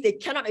 that means they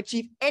cannot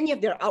achieve any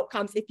of their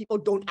outcomes if people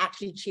don't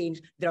actually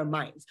change their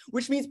minds.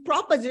 Which means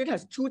proposition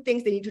has two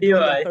things they need to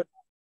do.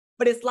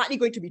 But it's likely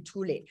going to be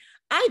too late.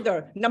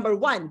 Either, number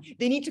one,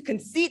 they need to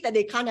concede that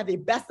they can't have a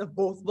best of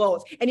both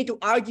worlds and need to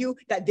argue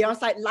that their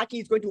side likely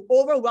is going to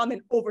overwhelm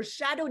and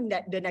overshadow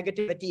the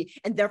negativity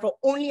and therefore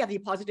only have the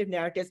positive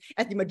narratives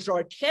as the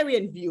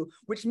majoritarian view,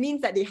 which means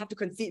that they have to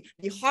concede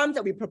the harms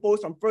that we propose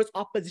from first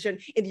opposition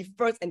in the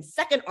first and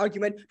second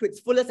argument to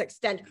its fullest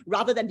extent,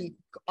 rather than the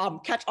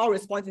catch-all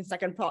response in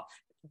second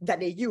that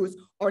they use,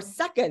 or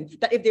second,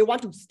 that if they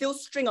want to still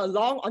string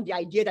along on the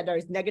idea that there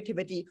is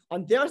negativity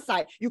on their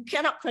side, you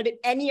cannot credit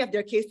any of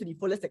their case to the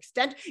fullest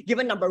extent,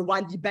 given number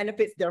one, the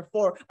benefits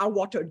therefore are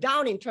watered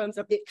down in terms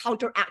of it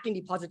counteracting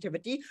the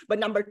positivity, but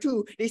number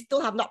two, they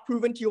still have not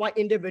proven to you why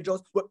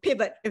individuals would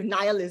pivot if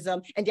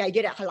nihilism and the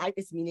idea that life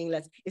is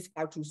meaningless is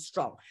far too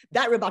strong.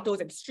 That rebuttal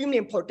is extremely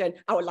important.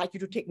 I would like you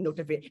to take note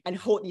of it and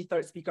hold the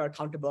third speaker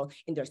accountable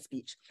in their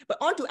speech. But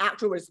on to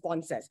actual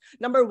responses.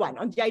 Number one,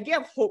 on the idea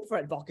of hope for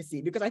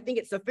advocacy, because I think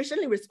it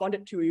sufficiently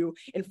responded to you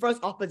in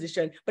first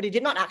opposition, but it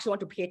did not actually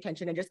want to pay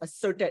attention and just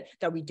asserted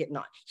that we did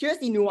not. Here's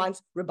the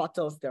nuanced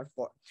rebuttals,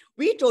 therefore.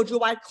 We told you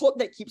why hope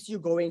that keeps you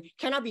going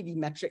cannot be the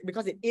metric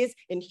because it is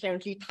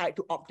inherently tied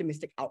to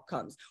optimistic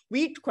outcomes.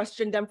 We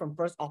questioned them from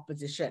first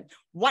opposition.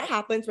 What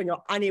happens when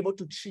you're unable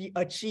to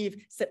achieve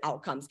set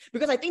outcomes?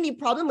 Because I think the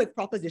problem with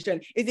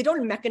proposition is they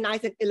don't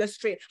mechanize and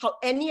illustrate how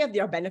any of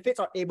their benefits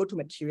are able to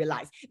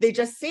materialize. They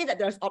just say that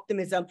there's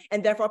optimism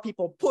and therefore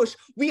people push.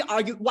 We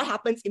argue what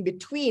happens in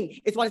between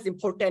is what is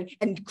important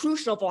and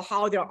crucial for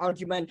how their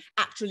argument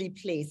actually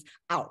plays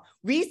out.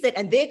 We said,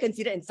 and they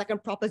considered in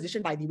second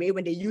proposition, by the way,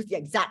 when they use the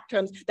exact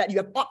terms that you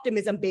have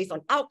optimism based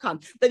on outcome,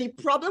 that the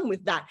problem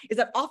with that is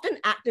that often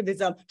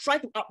activism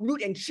trying to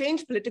uproot and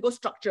change political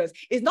structures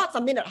is not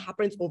something that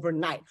happens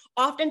overnight.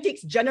 Often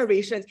takes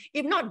generations,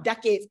 if not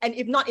decades, and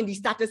if not in the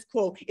status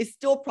quo, is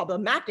still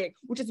problematic,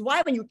 which is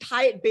why when you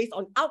tie it based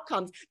on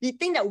outcomes, the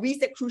thing that we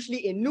said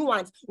crucially in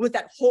nuance was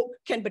that hope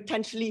can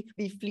potentially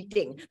be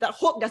fleeting, that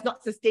hope does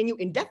not sustain you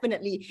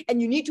indefinitely,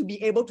 and you need to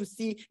be able to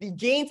see the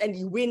gains and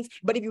the wins.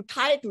 But if you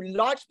tie it to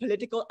large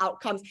political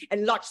outcomes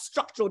and large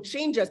structural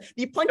changes,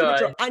 the point at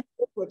which you're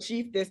unable to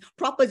achieve this,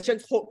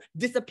 proposition's hope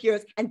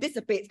disappears and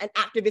dissipates, and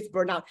activist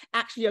burnout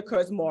actually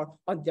occurs more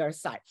on their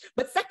side.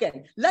 But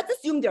second, let's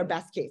assume their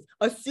best case,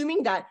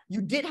 assuming that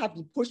you did have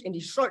the push in the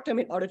short term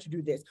in order to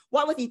do this.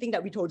 What was the thing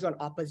that we told you on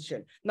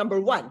opposition? Number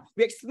one,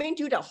 we explained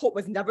to you that hope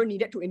was never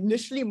needed to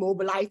initially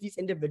mobilize these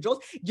individuals,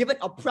 given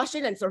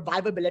oppression and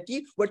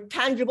survivability were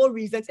tangible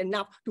reasons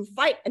enough to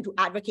fight and to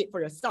advocate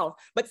for yourself.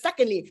 But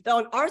secondly, that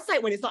on our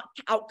side, when it's not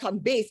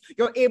outcome-based,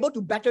 you're able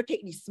to better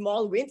take these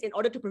small wins in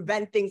order to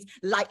prevent things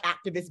like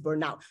activist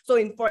burnout. So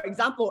in, for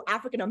example,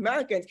 African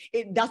Americans,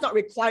 it does not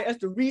require us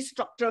to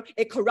restructure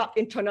a corrupt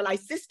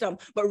internalized system,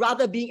 but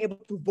rather being able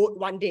to vote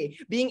one day,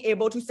 being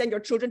able to send your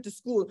children to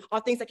school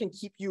are things that can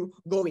keep you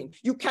going.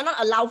 You cannot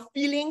allow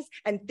feelings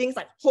and things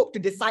like hope to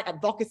decide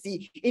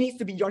advocacy. It needs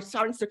to be your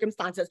current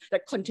circumstances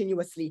that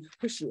continuously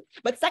push you.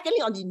 But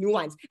secondly, on the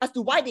nuance as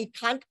to why they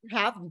can't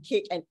have the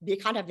cake and they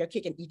can't have their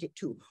cake and eat it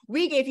too.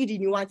 We gave you the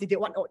nuance. They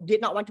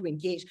did not want to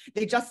engage.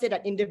 They just said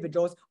that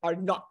individuals are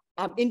not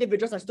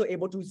individuals are still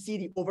able to see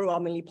the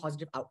overwhelmingly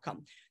positive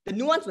outcome. The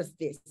nuance was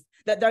this,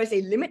 that there is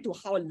a limit to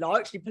how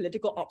large the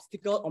political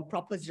obstacle on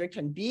proposition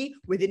can be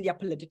within their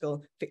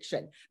political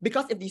fiction.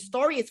 Because if the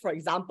story is, for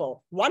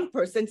example, one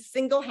person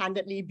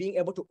single-handedly being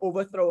able to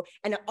overthrow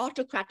an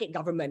autocratic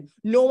government,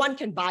 no one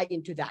can buy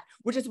into that,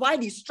 which is why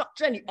the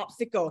structure and the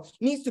obstacle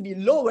needs to be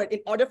lowered in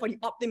order for the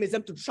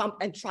optimism to trump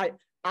and try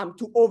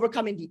to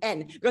overcome in the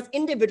end, because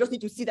individuals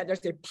need to see that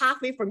there's a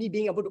pathway for me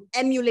being able to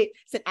emulate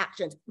said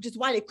actions, which is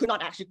why they could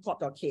not actually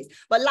co-opt our case.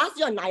 But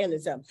lastly, on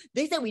nihilism,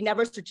 they said we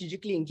never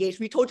strategically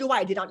engaged. We told you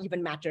why it did not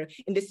even matter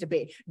in this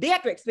debate. They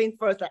had to explain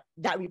first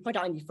that we point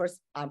out in the first,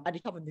 at the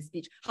top of the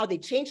speech, how they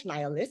changed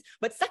nihilist.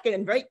 But second,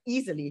 and very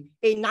easily,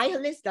 a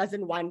nihilist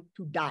doesn't want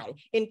to die.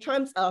 In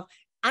terms of,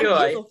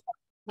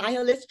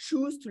 nihilists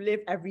choose to live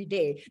every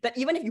day. That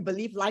even if you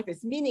believe life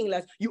is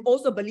meaningless, you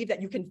also believe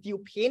that you can feel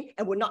pain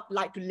and would not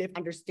like to live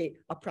under state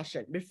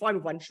oppression. Before I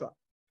move on, sure.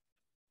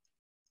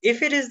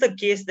 If it is the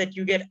case that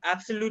you get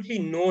absolutely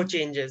no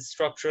changes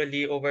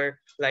structurally over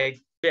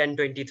like 10,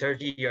 20,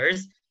 30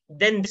 years,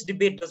 then this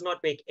debate does not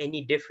make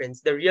any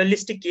difference. The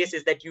realistic case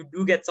is that you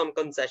do get some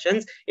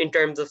concessions in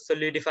terms of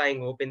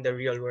solidifying hope in the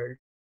real world.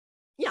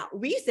 Yeah,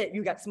 we said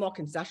you get small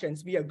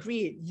concessions. We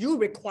agree. You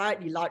require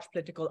the large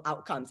political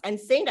outcomes. And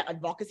saying that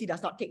advocacy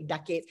does not take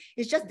decades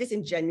is just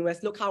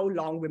disingenuous. Look how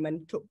long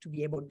women took to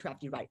be able to have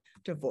the right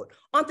to vote.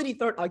 On to the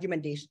third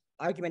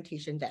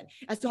argumentation then,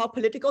 as to how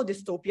political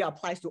dystopia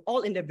applies to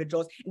all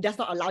individuals and does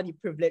not allow the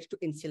privileged to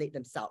insulate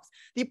themselves.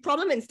 The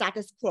problem in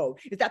status quo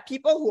is that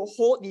people who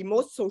hold the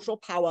most social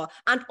power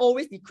aren't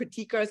always the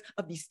critiquers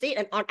of the state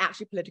and aren't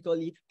actually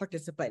politically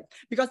participant.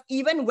 Because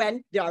even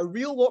when there are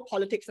real world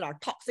politics that are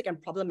toxic and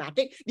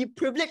problematic, the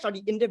privileged or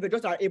the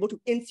individuals are able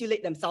to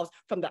insulate themselves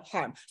from that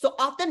harm. So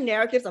often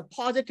narratives of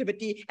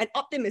positivity and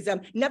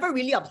optimism never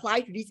really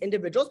apply to these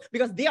individuals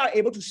because they are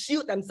able to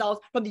shield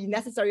themselves from the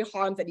necessary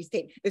harms that the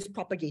state is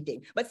propagating.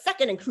 fleeting. But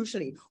second, and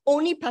crucially,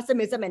 only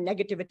pessimism and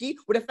negativity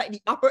would affect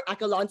the upper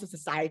echelons of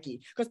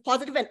society, because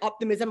positive and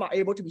optimism are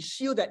able to be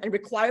shielded and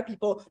require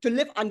people to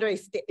live under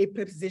a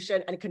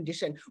position and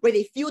condition where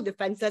they feel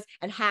defenseless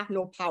and have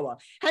no power.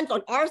 Hence,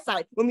 on our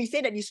side, when we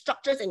say that these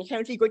structures are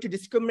inherently going to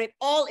discriminate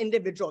all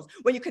individuals,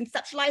 when you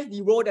conceptualize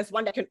the world as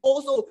one that can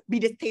also be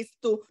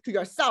distasteful to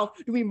yourself,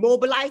 do we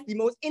mobilize the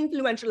most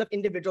influential of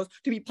individuals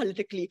to be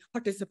politically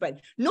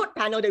participant? Note,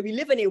 panel, that we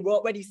live in a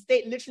world where the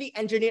state literally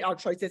engineered our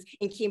choices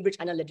in Cambridge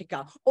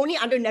Analytica. Only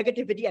under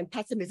negativity and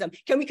pessimism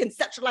can we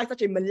conceptualize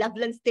such a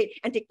malevolent state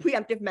and take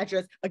preemptive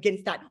measures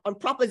against that. On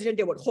proposition,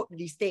 they would hope that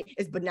the state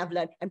is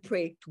benevolent and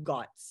pray to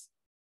gods.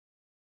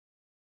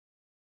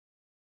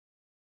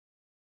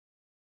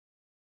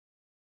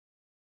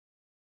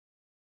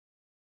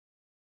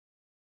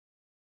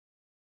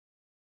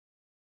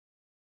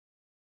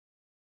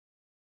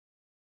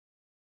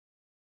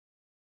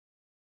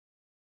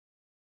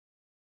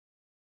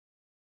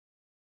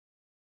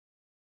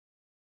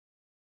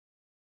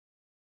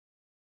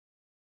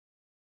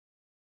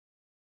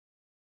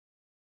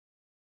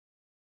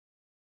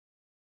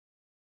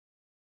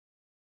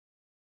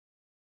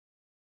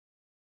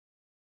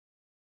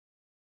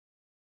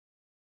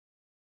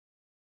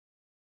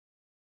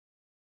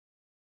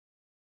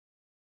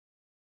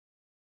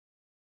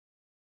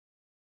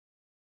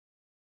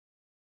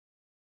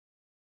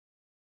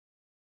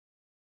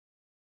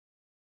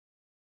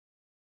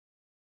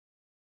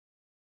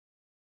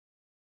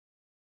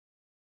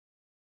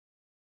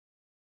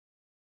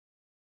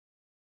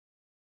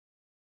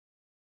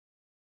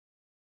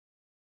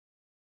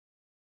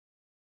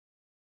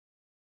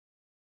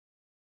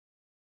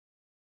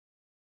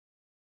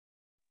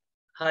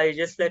 Hi,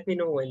 just let me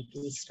know when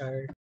to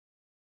start.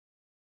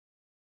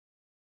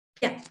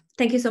 Yeah,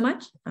 thank you so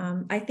much.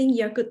 I think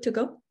you're good to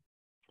go.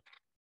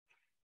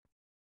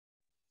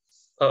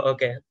 Oh,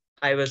 okay.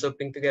 I was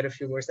hoping to get a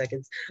few more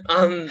seconds.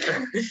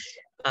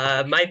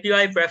 My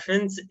POI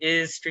preference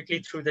is strictly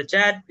through the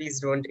chat. Please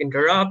don't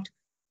interrupt.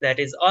 That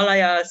is all I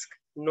ask.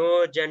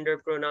 No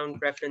gender pronoun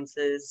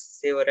preferences,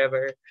 say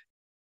whatever.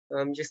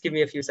 Just give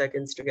me a few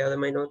seconds to gather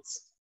my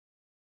notes.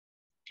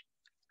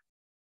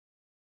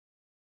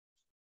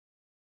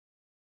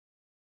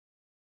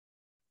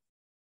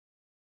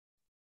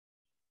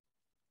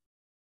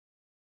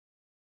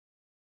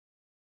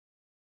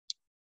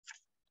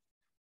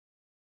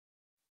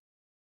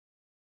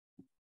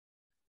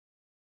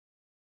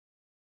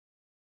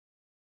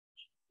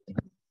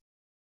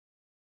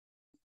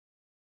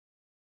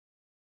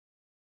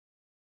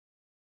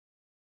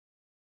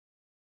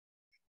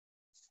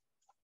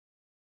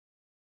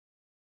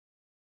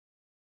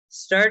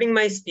 Starting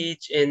my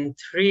speech in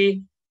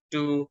 3,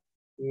 2,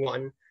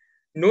 1.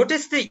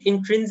 Notice the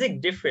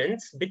intrinsic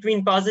difference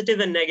between positive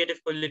and negative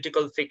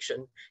political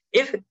fiction.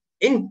 If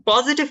in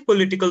positive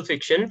political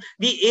fiction,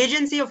 the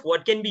agency of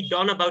what can be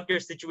done about your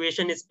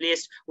situation is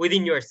placed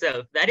within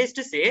yourself. That is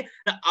to say,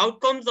 the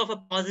outcomes of a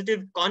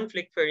positive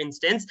conflict, for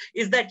instance,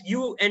 is that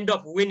you end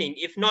up winning.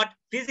 If not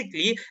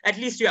physically, at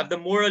least you have the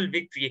moral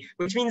victory,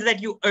 which means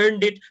that you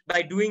earned it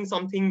by doing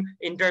something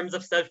in terms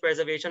of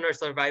self-preservation or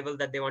survival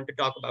that they want to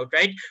talk about,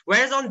 right?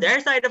 Whereas on their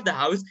side of the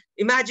house,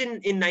 imagine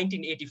in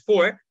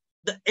 1984,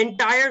 the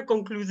entire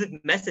conclusive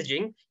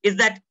messaging is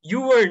that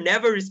you were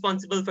never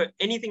responsible for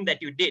anything that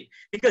you did,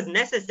 because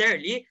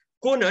necessarily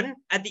Conan,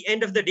 at the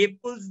end of the day,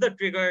 pulls the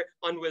trigger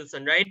on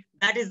Wilson, right?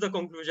 That is the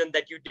conclusion,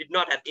 that you did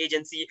not have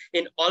agency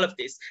in all of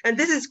this. And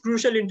this is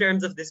crucial in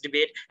terms of this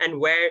debate and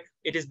where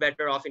it is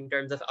better off in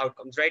terms of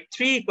outcomes, right?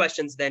 3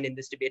 questions then in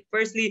this debate.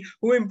 Firstly,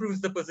 who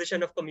improves the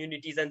position of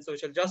communities and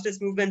social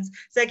justice movements?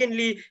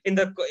 Secondly,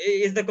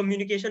 is the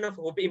communication of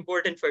hope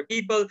important for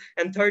people?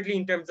 And thirdly,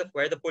 in terms of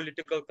where the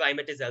political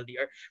climate is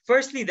healthier.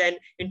 Firstly, then,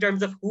 in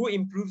terms of who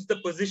improves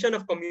the position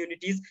of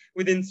communities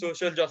within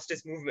social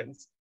justice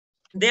movements.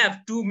 They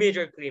have 2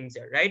 major claims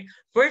here, right?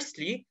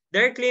 Firstly,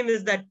 their claim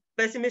is that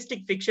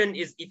pessimistic fiction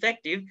is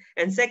effective,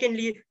 and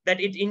secondly, that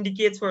it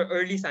indicates for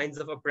early signs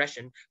of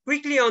oppression.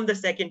 Quickly on the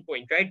second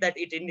point, right, that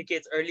it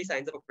indicates early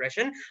signs of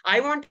oppression, I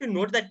want to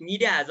note that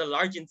media has a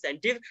large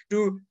incentive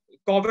to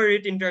cover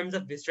it in terms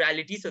of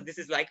viscerality. So this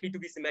is likely to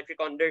be symmetric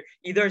under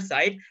either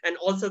side. And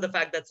also the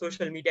fact that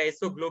social media is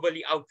so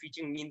globally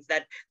outreaching means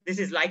that this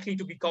is likely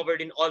to be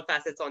covered in all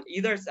facets on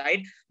either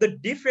side. The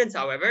difference,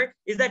 however,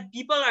 is that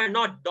people are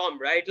not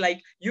dumb, right?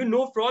 Like, you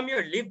know from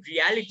your lived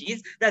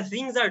realities that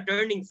things are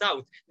turning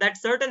south,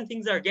 that certain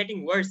things are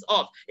getting worse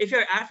off. If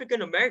you're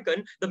African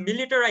American, the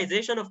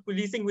militarization of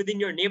policing within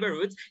your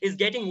neighborhoods is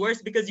getting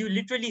worse because you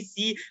literally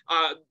see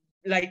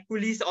like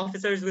police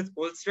officers with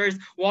holsters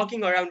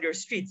walking around your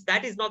streets.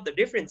 That is not the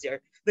difference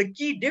here. The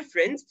key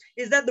difference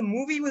is that the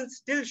movie will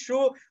still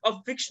show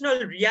a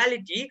fictional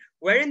reality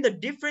wherein the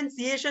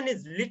differentiation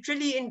is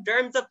literally in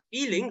terms of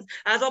feelings,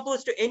 as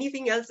opposed to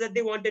anything else that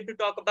they wanted to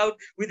talk about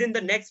within the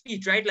next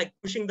speech, right? Like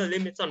pushing the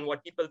limits on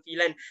what people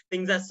feel and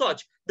things as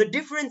such. The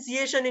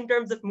differentiation in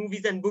terms of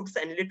movies and books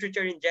and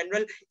literature in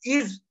general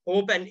is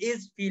hope and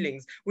is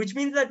feelings, which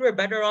means that we're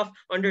better off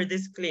under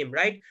this claim,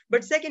 right?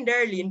 But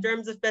secondarily, in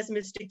terms of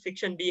pessimistic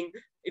fiction being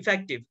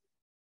effective,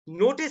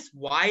 notice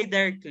why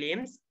their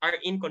claims are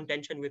in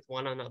contention with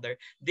one another.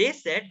 They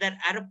said that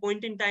at a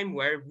point in time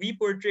where we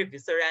portray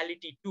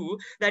viscerality too,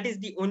 that is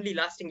the only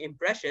lasting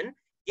impression.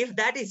 If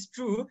that is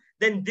true,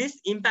 then this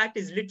impact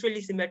is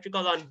literally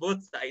symmetrical on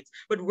both sides.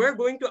 But we're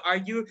going to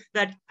argue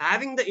that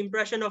having the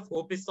impression of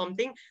hope is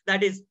something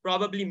that is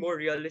probably more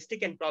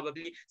realistic and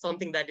probably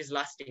something that is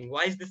lasting.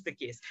 Why is this the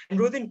case? And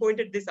Rodin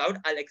pointed this out.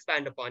 I'll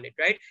expand upon it,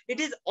 right? It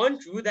is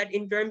untrue that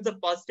in terms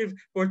of positive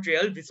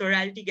portrayal,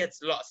 viscerality gets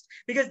lost,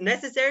 because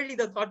necessarily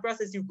the thought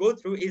process you go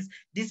through is,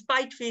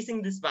 despite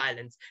facing this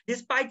violence,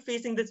 despite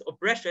facing this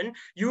oppression,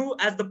 you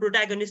as the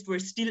protagonist were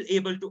still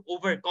able to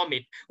overcome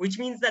it, which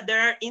means that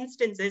there are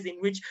instances in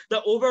which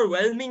the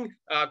overwhelming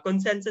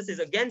consensus is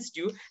against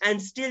you, and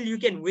still you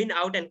can win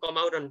out and come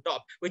out on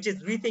top, which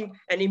is, we think,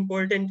 an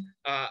important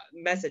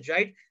message,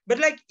 right? But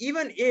like,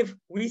 even if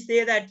we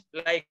say that,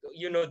 like,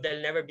 you know,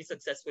 they'll never be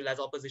successful, as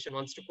opposition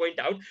wants to point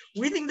out,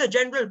 we think the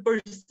general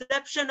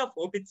perception of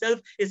hope itself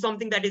is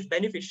something that is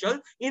beneficial,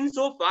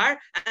 insofar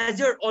as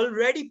your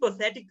already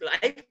pathetic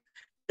life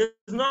does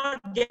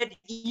not get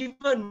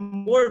even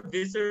more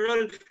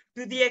visceral,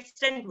 to the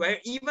extent where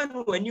even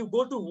when you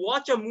go to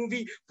watch a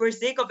movie for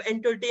sake of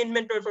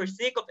entertainment or for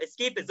sake of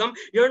escapism,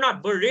 you're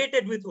not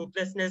berated with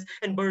hopelessness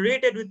and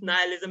berated with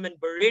nihilism and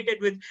berated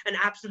with an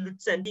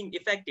absolute sense being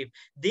effective.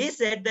 They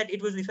said that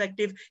it was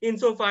effective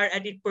insofar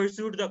as it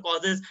pursued the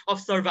causes of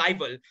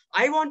survival.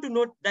 I want to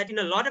note that in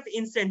a lot of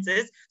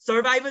instances,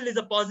 survival is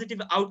a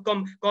positive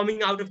outcome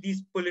coming out of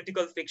these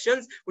political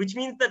fictions, which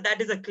means that that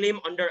is a claim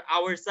under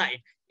our side.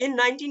 In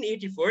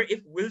 1984, if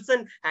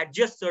Wilson had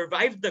just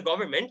survived the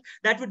government,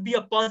 that would be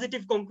a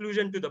positive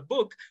conclusion to the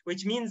book,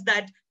 which means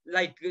that,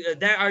 like,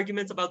 their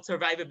arguments about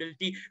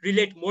survivability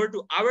relate more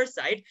to our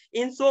side,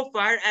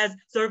 insofar as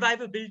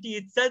survivability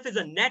itself is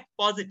a net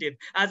positive,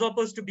 as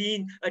opposed to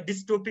being a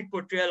dystopic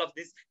portrayal of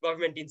these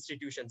government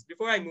institutions.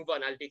 Before I move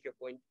on, I'll take your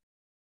point.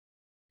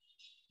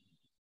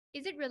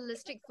 Is it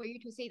realistic for you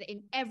to say that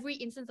in every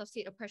instance of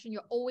state oppression,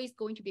 you're always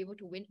going to be able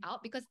to win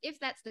out? Because if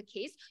that's the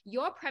case,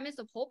 your premise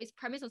of hope is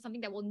premise on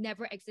something that will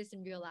never exist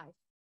in real life.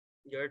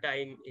 Your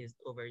time is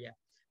over, yeah.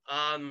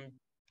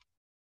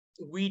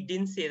 We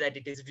didn't say that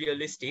it is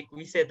realistic.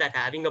 We said that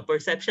having a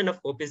perception of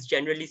hope is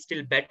generally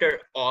still better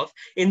off,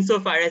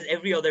 insofar as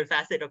every other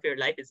facet of your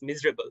life is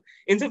miserable.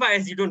 Insofar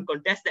as you don't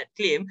contest that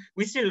claim,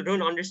 we still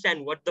don't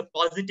understand what the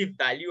positive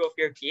value of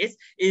your case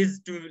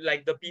is to,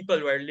 like, the people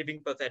who are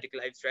living pathetic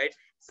lives, right?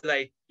 So,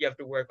 like, you have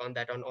to work on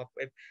that on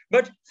off-web.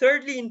 But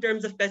thirdly, in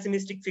terms of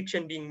pessimistic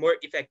fiction being more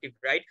effective,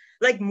 right?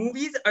 Like,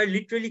 movies are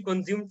literally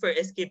consumed for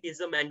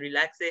escapism and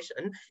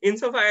relaxation.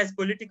 Insofar as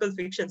political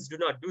fictions do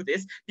not do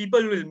this,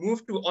 people will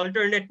move to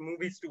alternate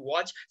movies to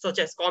watch, such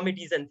as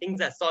comedies and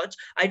things as such.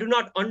 I do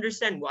not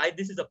understand why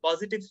this is a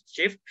positive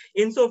shift,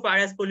 insofar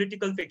as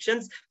political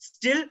fictions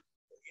still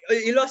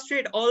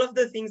illustrate all of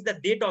the things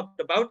that they talked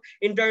about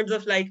in terms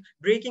of, like,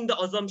 breaking the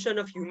assumption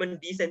of human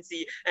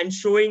decency and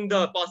showing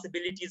the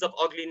possibilities of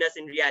ugliness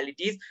in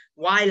realities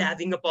while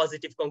having a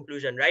positive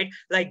conclusion, right?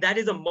 Like, that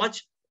is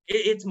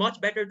it's much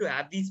better to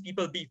have these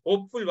people be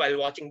hopeful while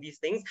watching these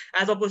things,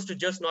 as opposed to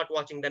just not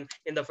watching them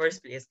in the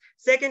first place.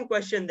 Second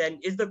question then,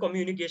 is the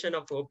communication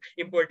of hope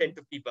important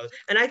to people?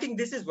 And I think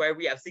this is where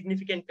we have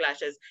significant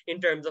clashes in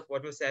terms of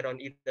what was said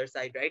on either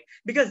side, right?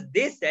 Because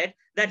they said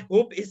that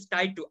hope is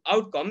tied to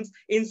outcomes,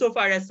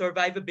 insofar as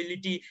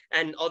survivability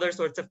and other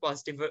sorts of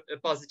positive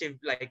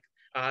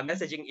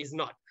messaging is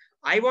not.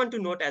 I want to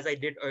note, as I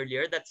did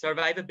earlier, that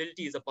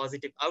survivability is a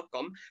positive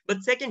outcome.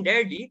 But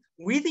secondarily,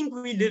 we think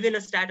we live in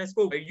a status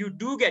quo where you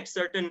do get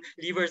certain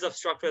levers of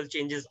structural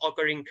changes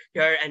occurring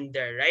here and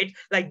there, right?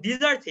 Like,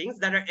 these are things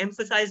that are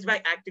emphasized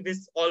by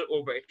activists all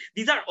over it.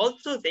 These are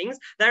also things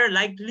that are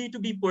likely to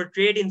be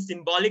portrayed in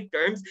symbolic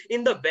terms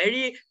in the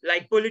very,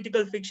 like,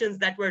 political fictions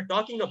that we're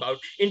talking about,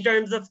 in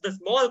terms of the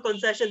small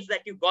concessions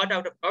that you got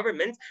out of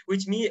governments,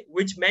 which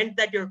meant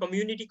that your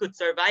community could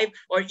survive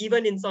or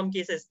even in some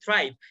cases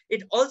thrive.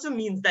 It also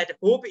means that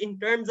hope in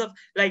terms of,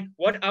 like,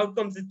 what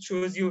outcomes it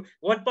shows you,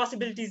 what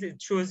possibilities it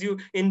shows you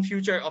in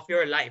future of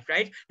your life,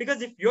 right?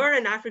 Because if you're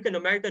an African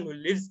American who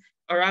lives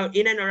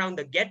in and around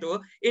the ghetto,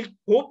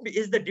 hope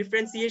is the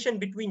differentiation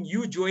between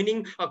you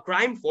joining a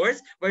crime force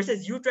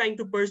versus you trying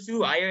to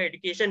pursue higher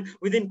education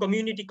within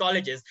community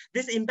colleges.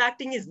 This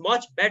impacting is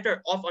much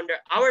better off under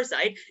our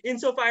side,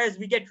 insofar as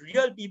we get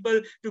real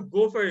people to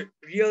go for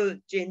real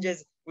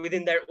changes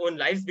within their own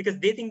lives, because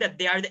they think that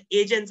they are the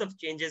agents of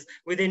changes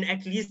within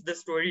at least the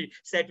story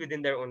set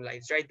within their own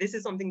lives, right? This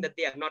is something that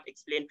they have not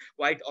explained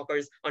why it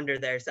occurs under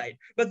their side.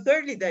 But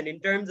thirdly, then,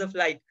 in terms of,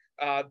 like,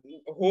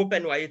 hope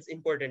and why it's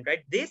important, right?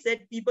 They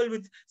said people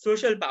with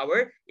social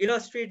power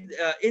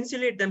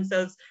insulate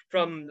themselves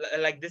from,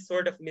 like, this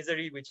sort of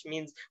misery, which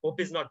means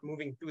hope is not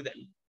moving to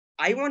them.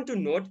 I want to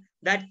note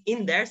that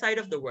in their side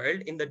of the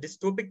world, in the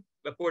dystopic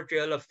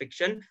portrayal of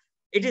fiction,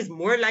 it is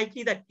more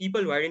likely that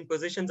people who are in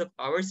positions of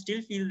power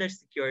still feel their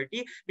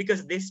security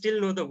because they still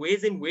know the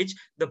ways in which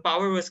the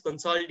power was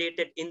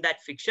consolidated in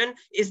that fiction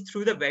is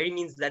through the very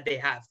means that they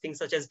have, things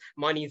such as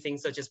money,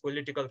 things such as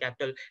political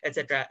capital,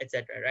 etc.,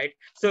 right?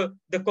 So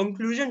the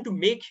conclusion to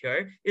make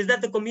here is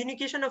that the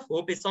communication of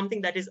hope is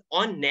something that is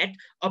on net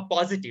a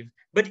positive.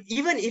 But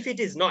even if it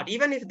is not,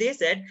 even if they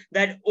said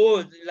that,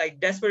 oh, like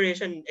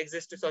desperation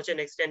exists to such an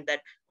extent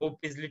that hope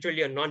is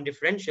literally a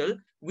non-differential,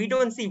 we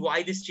don't see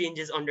why this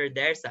changes under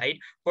their side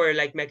for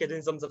like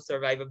mechanisms of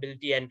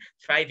survivability and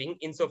thriving,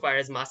 insofar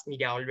as mass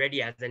media already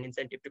has an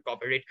incentive to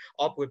cooperate.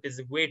 Op-whip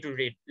is way too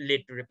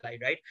late to reply,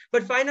 right?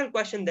 But final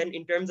question then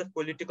in terms of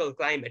political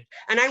climate.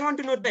 And I want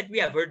to note that we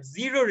have heard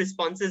zero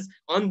responses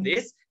on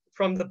this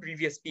from the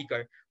previous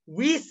speaker.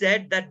 We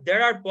said that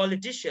there are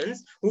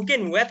politicians who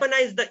can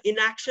weaponize the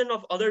inaction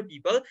of other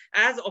people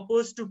as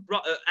opposed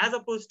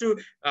to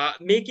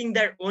making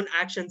their own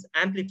actions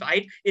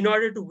amplified in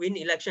order to win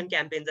election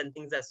campaigns and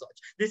things as such.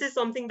 This is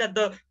something that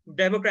the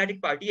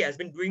Democratic Party has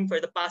been doing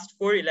for the past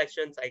 4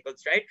 election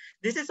cycles, right?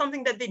 This is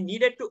something that they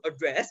needed to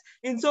address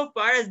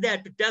insofar as they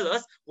had to tell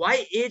us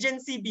why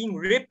agency being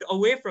ripped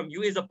away from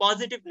you is a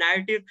positive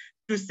narrative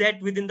to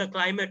set within the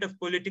climate of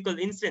political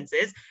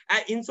instances,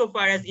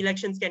 insofar as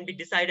elections can be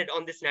decided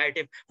on this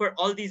narrative. For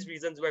all these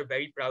reasons, we're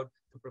very proud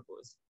to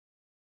propose.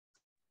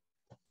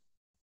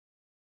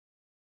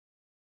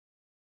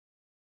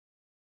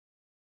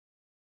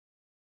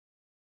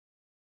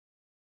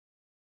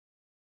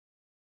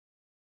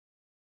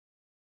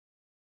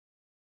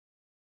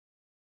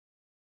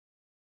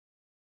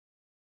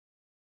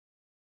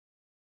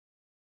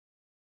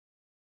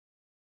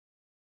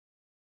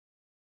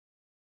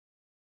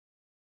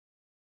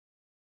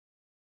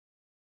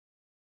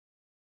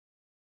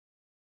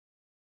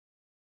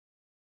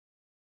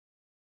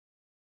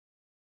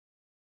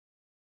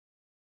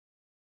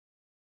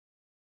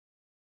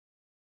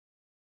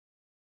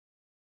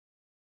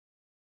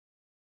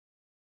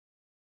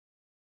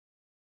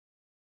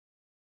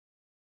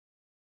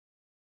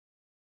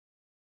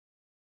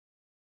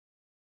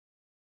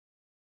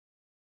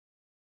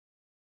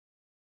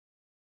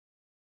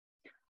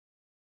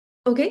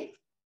 Okay,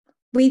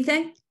 we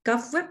thank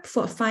GovWhip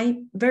for a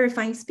very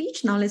fine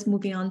speech. Now let's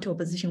moving on to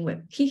opposition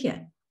whip.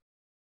 Here.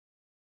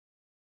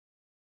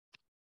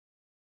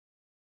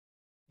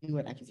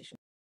 Acquisition.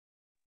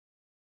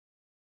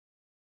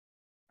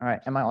 All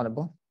right, am I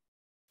audible?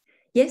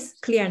 Yes,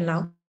 clear and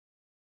loud.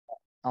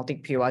 I'll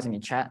take POIs in the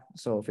chat,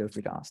 so feel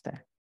free to ask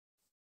there.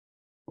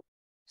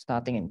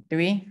 Starting in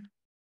 3,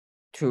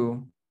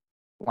 2,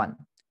 1.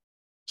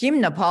 Team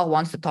Nepal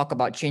wants to talk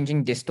about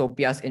changing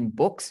dystopias in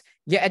books,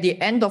 yet at the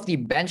end of the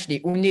bench,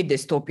 the only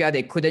dystopia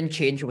they couldn't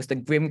change was the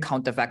grim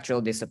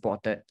counterfactual they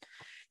supported.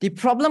 The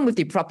problem with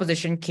the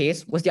proposition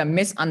case was their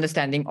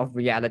misunderstanding of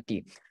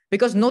reality.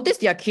 Because notice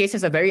their case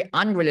has a very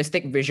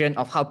unrealistic vision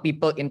of how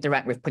people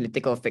interact with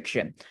political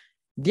fiction.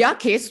 Their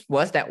case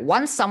was that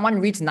once someone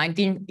reads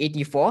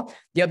 1984,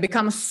 they'll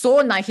become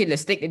so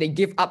nihilistic that they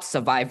give up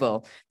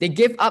survival. They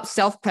give up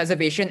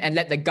self-preservation and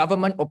let the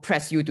government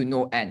oppress you to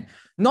no end.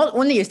 Not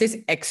only is this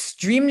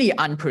extremely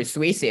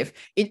unpersuasive,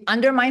 it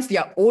undermines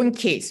their own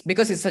case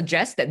because it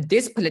suggests that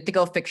this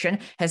political fiction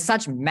has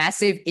such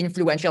massive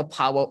influential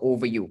power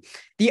over you.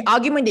 The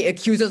argument they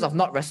accuse us of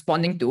not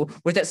responding to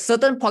was that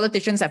certain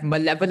politicians have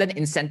malevolent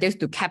incentives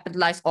to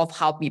capitalize off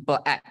how people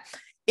act.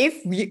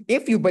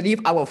 If you believe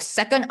our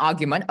second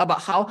argument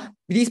about how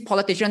these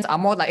politicians are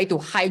more likely to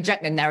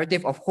hijack the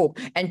narrative of hope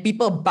and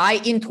people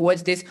buy in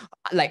towards this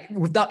like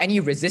without any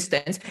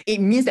resistance, it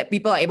means that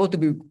people are able to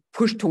be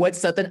pushed towards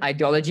certain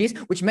ideologies,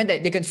 which meant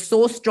that they can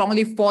so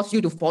strongly force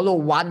you to follow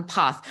one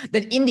path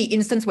that in the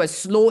instance where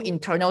slow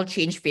internal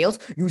change fails,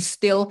 you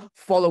still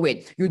follow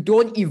it. You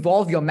don't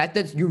evolve your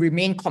methods, you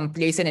remain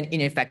complacent and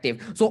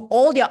ineffective. So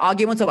all their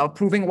arguments about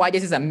proving why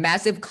this is a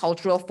massive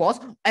cultural force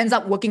ends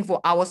up working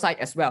for our side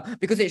as well,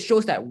 because it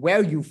shows that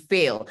where you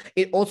fail,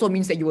 it also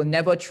means that you will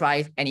never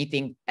try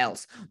anything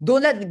else.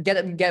 Don't let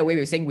them get away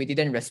with saying we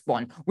didn't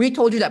respond. We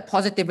told you that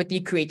positivity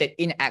created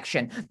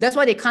inaction. That's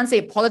why they can't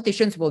say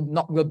politicians will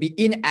be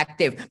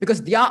inactive,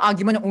 because their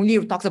argument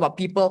only talks about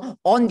people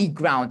on the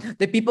ground,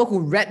 the people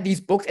who read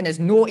these books, and there's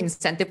no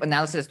incentive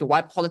analysis as to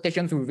why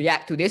politicians will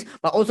react to this,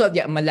 but also if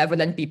they're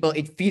malevolent people,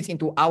 it feeds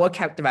into our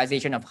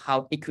characterization of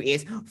how it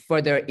creates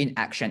further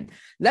inaction.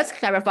 Let's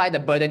clarify the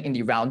burden in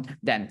the round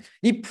then.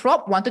 The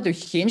prop wanted to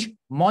hinge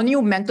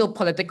monumental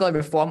political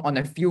reform on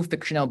a few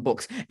fictional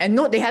books. And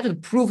note they had to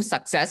prove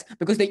success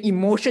because the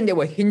emotion they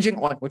were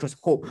hinging on, which was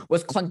hope,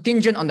 was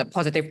contingent on the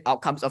positive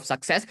outcomes of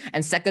success,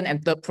 and second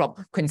and third prop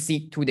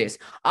concede to this.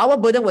 Our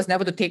burden was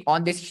never to take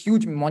on this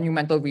huge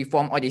monumental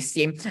reform or the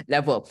same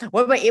level.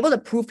 What we're able to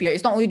prove here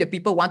is not only the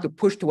people want to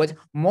push towards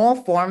more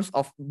forms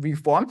of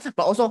reform,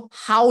 but also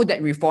how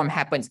that reform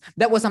happens.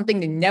 That was something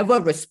they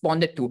never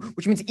responded to,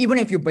 which means even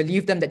if you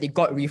believe them that they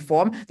got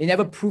reform, they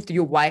never proved to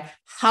you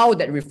how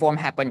that reform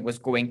happened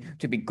was going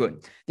to be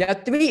good. There are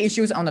 3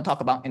 issues I want to talk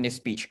about in this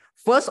speech.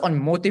 First,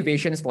 on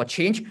motivations for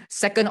change.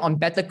 Second, on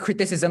better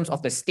criticisms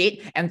of the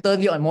state. And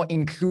thirdly, on more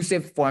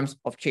inclusive forms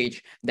of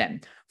change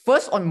then.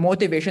 First, on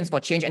motivations for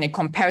change and a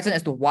comparison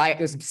as to why it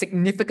was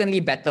significantly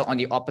better on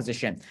the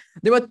opposition.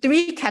 There were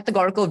 3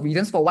 categorical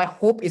reasons for why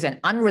hope is an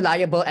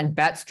unreliable and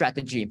bad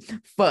strategy.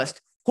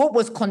 First, hope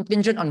was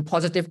contingent on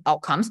positive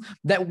outcomes,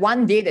 that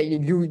one day that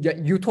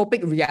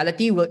utopic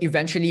reality will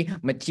eventually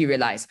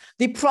materialize.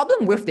 The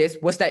problem with this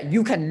was that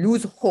you can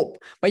lose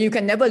hope, but you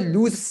can never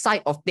lose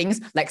sight of things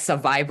like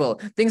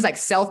survival, things like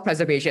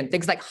self-preservation,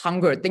 things like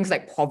hunger, things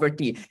like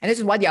poverty. And this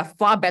is why there are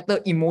far better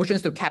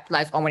emotions to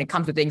capitalize on when it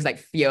comes to things like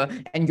fear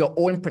and your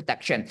own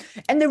protection.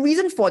 And the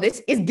reason for this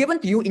is given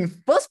to you in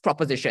first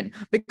proposition,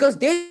 because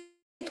they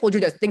told you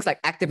there's things like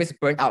activist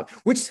burnout,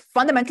 which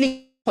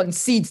fundamentally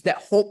concedes that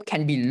hope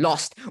can be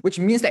lost, which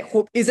means that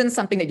hope isn't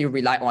something that you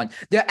rely on.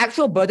 Their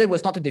actual burden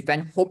was not to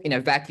defend hope in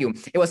a vacuum.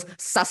 It was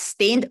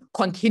sustained,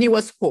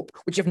 continuous hope,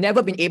 which have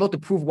never been able to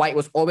prove why it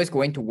was always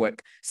going to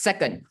work.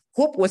 Second,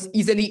 hope was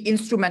easily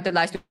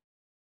instrumentalized to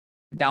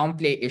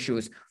downplay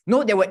issues.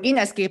 Note there were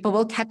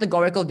inescapable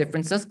categorical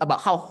differences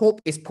about how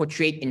hope is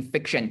portrayed in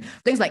fiction.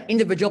 Things like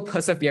individual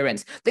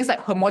perseverance, things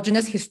like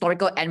homogeneous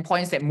historical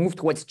endpoints that move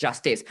towards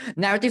justice.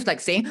 Narratives like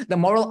saying the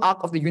moral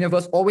arc of the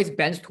universe always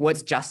bends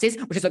towards justice,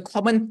 which is a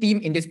common theme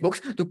in these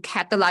books to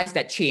catalyze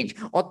that change.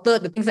 Or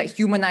third, the things like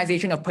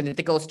humanization of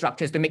political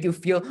structures to make you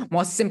feel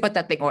more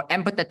sympathetic or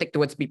empathetic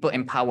towards people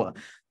in power.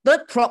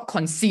 Third prop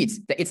concedes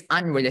that it's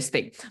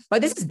unrealistic.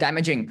 But this is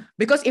damaging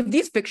because if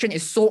this fiction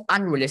is so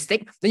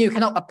unrealistic, then you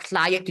cannot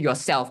apply it to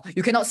yourself.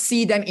 You cannot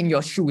see them in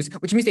your shoes,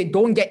 which means they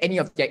don't get any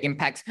of their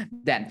impacts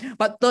then.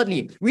 But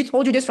thirdly, we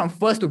told you this from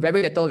first to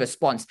very little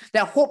response,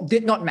 that hope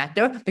did not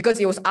matter because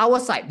it was our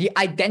side. The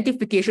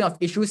identification of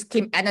issues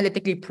came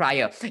analytically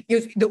prior.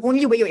 The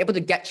only way you're able to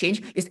get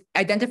change is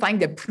identifying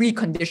the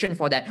precondition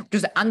for that, which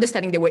is the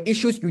understanding there were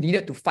issues you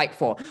needed to fight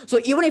for. So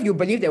even if you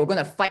believe they were going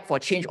to fight for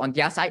change on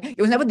their side,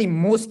 it was never the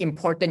most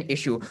important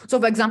issue. So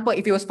for example,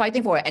 if he was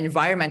fighting for an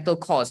environmental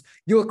cause,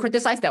 you will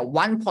criticize that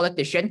one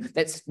politician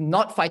that's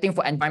not fighting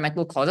for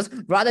environmental causes,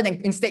 rather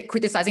than instead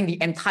criticizing the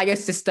entire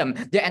system,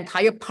 the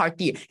entire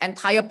party,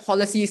 entire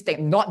policies that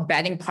not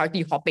banning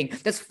party hopping.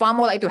 That's far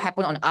more likely to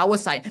happen on our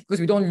side because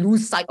we don't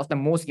lose sight of the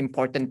most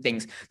important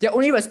things. Their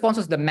only response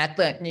was the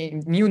matter,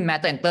 new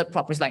matter, and third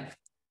prop is like,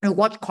 I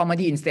watch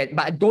comedy instead,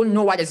 but I don't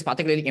know why that's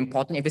particularly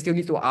important. If it still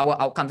leads to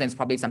our outcomes, then it's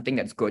probably something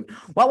that's good.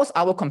 What was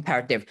our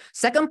comparative?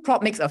 Second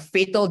prop makes a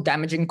fatal,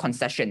 damaging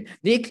concession.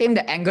 They claim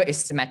that anger is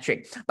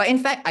symmetric. But in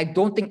fact, I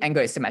don't think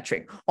anger is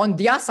symmetric. On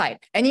their side,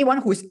 anyone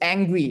who is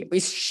angry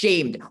is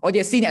shamed, or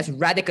they're seen as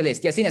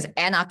radicalists, they're seen as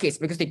anarchists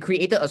because they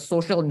created a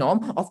social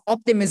norm of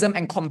optimism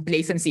and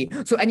complacency.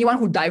 So anyone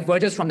who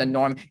diverges from the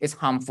norm is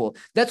harmful.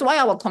 That's why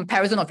our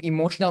comparison of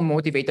emotional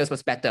motivators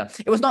was better.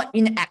 It was not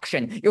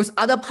inaction. It was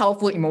other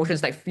powerful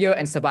emotions like fear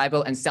and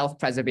survival and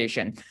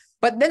self-preservation.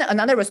 But then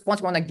another response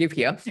we want to give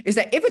here is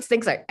that if it's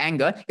things like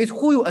anger, it's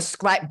who you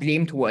ascribe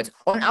blame towards.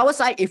 On our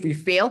side, if we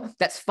fail,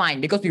 that's fine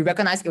because we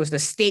recognize it was the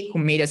state who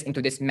made us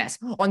into this mess.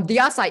 On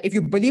their side, if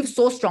you believe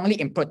so strongly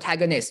in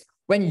protagonists,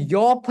 when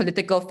your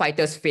political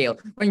fighters fail,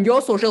 when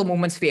your social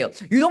movements fail,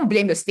 you don't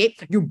blame the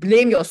state, you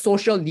blame your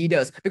social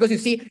leaders because you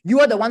see, you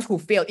are the ones who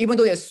fail. Even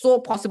though it's so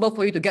possible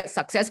for you to get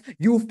success,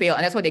 you fail.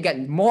 And that's why they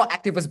get more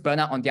activist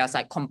burnout on their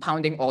side,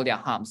 compounding all their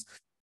harms.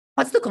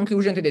 What's the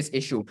conclusion to this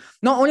issue?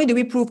 Not only do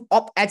we prove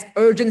op adds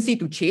urgency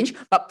to change,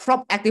 but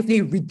prop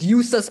actively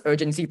reduces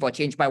urgency for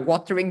change by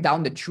watering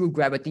down the true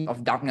gravity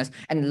of darkness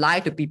and lie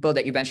to people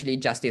that eventually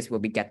justice will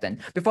be gotten.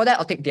 Before that,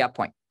 I'll take their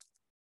point.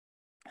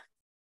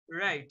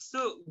 Right.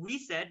 So we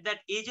said that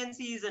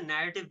agency is a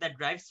narrative that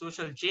drives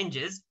social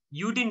changes.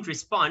 You didn't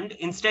respond.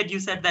 Instead, you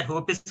said that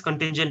hope is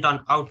contingent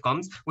on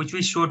outcomes, which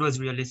we showed was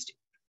realistic.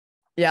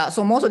 Yeah,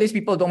 so most of these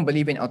people don't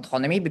believe in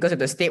autonomy because if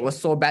the state was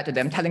so bad to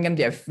them, telling them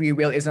they have free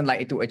will isn't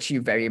likely to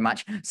achieve very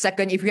much.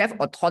 Second, if you have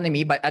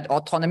autonomy, but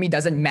autonomy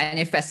doesn't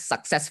manifest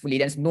successfully,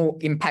 there's no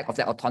impact of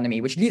that autonomy,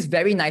 which leads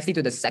very nicely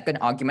to the second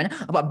argument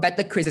about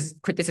better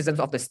criticisms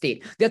of the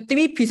state. There are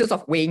 3 pieces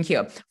of weighing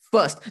here.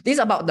 First, this is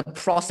about the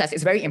process.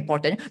 It's very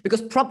important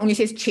because prop only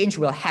says change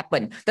will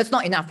happen. That's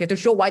not enough. You have to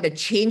show why the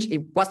change,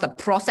 what's the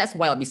process,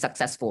 why it'll be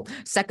successful.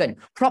 Second,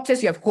 prop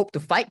says you have hope to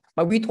fight,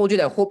 but we told you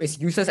that hope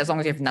is useless as long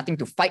as you have nothing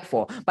to fight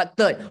for. But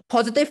third,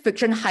 positive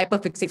fiction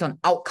hyperfixates on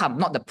outcome,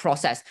 not the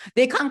process.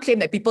 They can't claim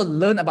that people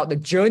learn about the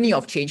journey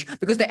of change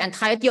because the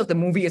entirety of the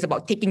movie is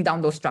about taking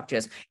down those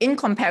structures. In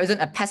comparison,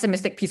 a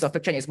pessimistic piece of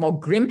fiction is more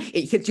grim,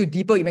 it hits you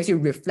deeper, it makes you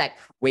reflect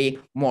way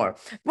more.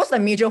 What's the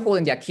major hole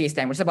in their case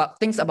then, which is about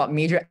things about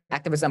major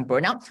activism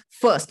burnout?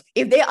 First,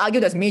 if they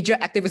argue there's major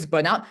activist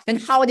burnout, then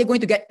how are they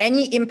going to get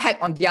any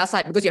impact on their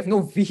side because you have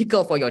no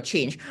vehicle for your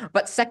change?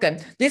 But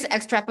second, this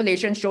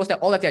extrapolation shows that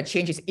all of their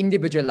change is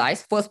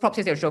individualized. First, prop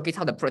says they'll showcase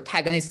how the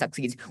protagonist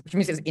succeeds, which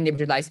means it's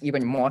individualized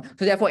even more.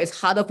 So therefore, it's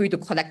harder for you to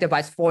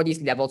collectivize for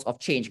these levels of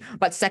change.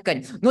 But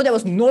second, no, there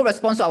was no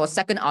response to our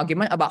second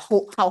argument about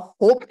how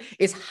hope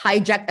is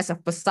hijacked as a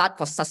facade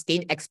for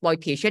sustained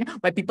exploitation,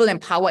 where people in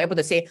power are able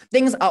to say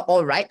things are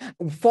all right,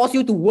 force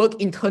you to work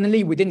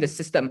internally within the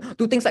system,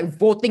 do things like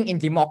voting in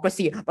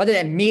democracy rather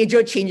than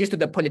major changes to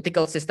the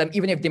political system,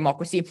 even if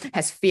democracy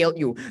has failed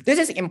you. This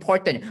is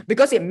important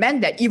because it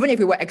meant that even if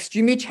we were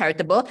extremely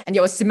charitable and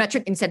there were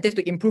symmetric incentives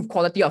to improve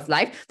quality of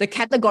life, the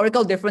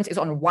categorical difference is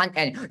on one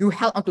end. You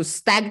held onto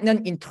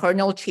stagnant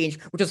internal change,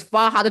 which is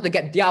far harder to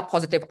get their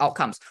positive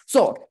outcomes.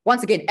 So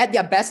once again, at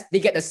their best, they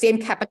get the same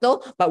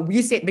capital, but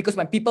we said because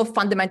when people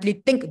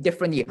fundamentally think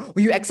differently,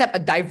 will you accept a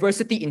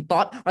diversity in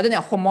thought rather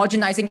than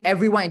homogenizing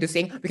everyone into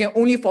saying we can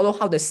only follow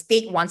how the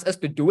state wants us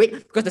to do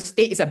it because the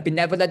state is a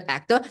benevolent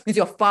actor, means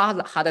you're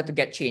far harder to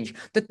get change.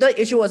 The third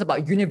issue was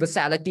about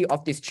universality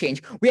of this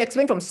change. We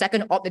explained from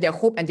second op that their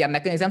hope and their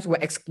mechanisms were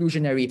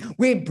exclusionary.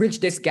 We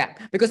bridged this gap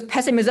because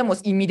pessimism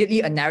was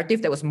immediately a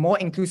narrative that was more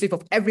inclusive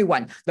of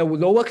everyone, the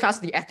lower class,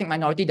 the ethnic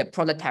minority, the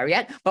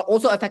proletariat, but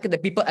also affected the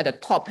people at the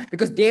top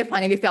because they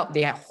finally felt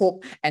they had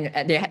hope and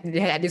they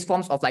had these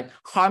forms of like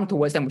harm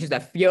towards them, which is their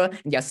fear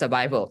and their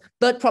survival.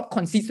 Third prop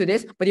concedes to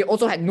this, but they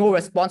also had no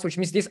response, which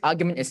means this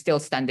argument is still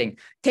standing.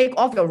 Take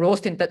off your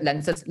rose-tinted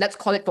lenses. Let's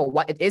call it for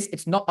what it is.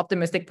 It's not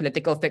optimistic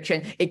political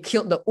fiction. It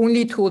killed the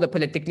only tool the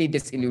politically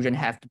disillusioned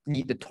have to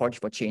lead the torch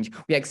for change.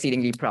 We are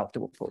exceedingly proud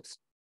to oppose.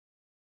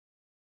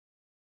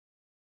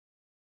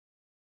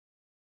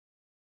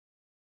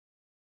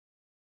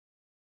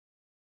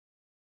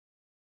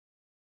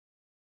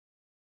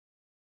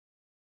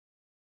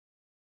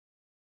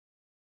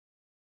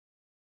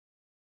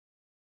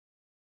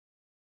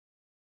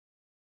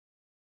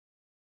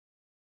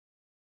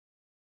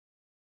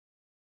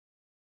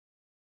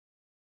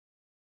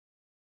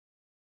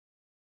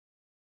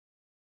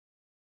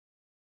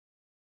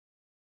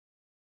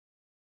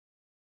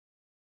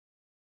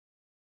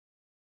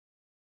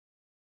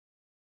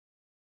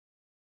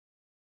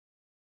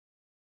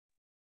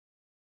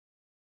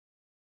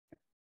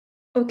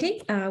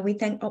 Okay, we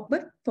thank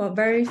Opworth for a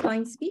very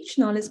fine speech.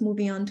 Now let's move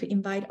on to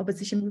invite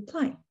opposition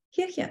reply.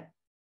 Here.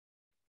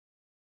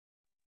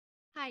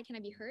 Hi, can I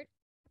be heard?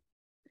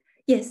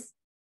 Yes.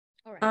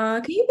 All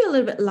right. Can you be a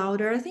little bit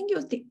louder? I think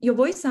your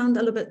voice sounds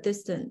a little bit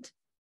distant.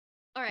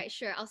 All right,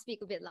 sure. I'll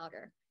speak a bit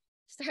louder.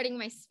 Starting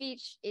my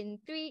speech in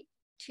 3,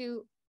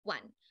 2, 1.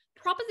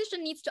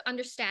 Proposition needs to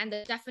understand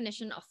the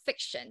definition of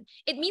fiction.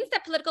 It means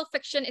that political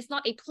fiction is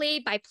not a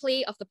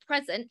play-by-play of the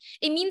present.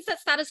 It means that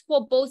status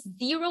quo boasts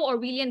zero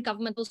Aurelian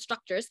governmental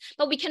structures,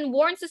 but we can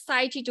warn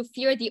society to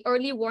fear the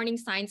early warning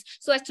signs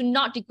so as to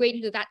not degrade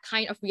into that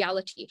kind of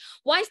reality.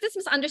 Why is this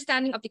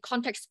misunderstanding of the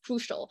context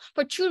crucial?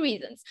 For two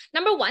reasons.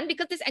 Number one,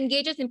 because this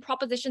engages in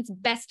proposition's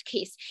best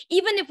case.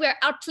 Even if we're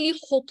utterly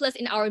hopeless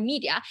in our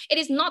media, it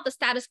is not the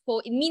status quo.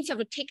 It means you have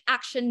to take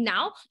action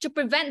now to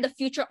prevent the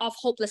future of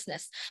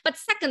hopelessness. But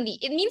secondly,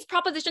 it means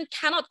proposition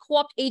cannot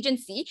co-opt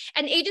agency,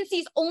 and agency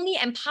is only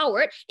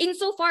empowered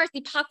insofar as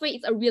the pathway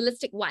is a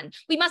realistic one.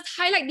 We must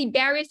highlight the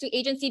barriers to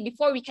agency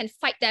before we can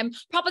fight them.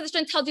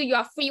 Proposition tells you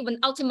are free when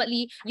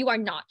ultimately you are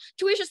not.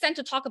 Two issues then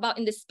to talk about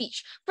in this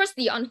speech.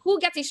 Firstly, on who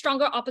gets a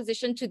stronger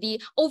opposition to the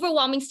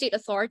overwhelming state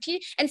authority,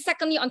 and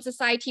secondly, on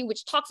society,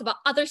 which talks about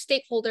other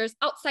stakeholders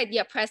outside the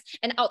oppressed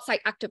and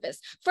outside activists.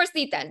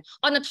 Firstly then,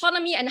 on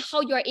autonomy and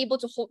how you are able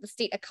to hold the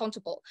state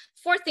accountable.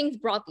 Four things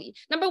broadly.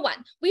 Number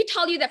one, we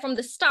tell you that from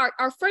the start,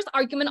 our first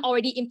argument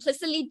already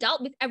implicitly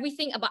dealt with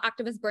everything about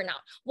activist burnout.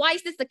 Why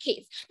is this the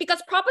case?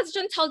 Because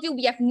proposition tells you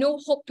we have no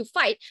hope to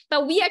fight,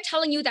 but we are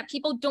telling you that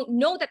people don't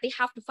know that they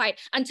have to fight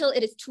until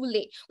it is too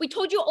late. We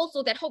told you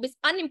also that hope is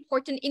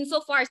unimportant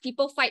insofar as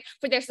people fight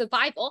for their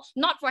survival,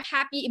 not for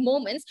happy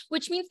moments,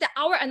 which means that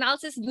our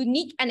analysis is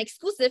unique and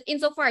exclusive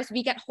insofar as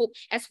we get hope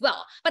as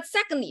well. But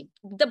secondly,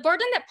 the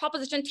burden that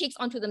proposition takes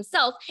onto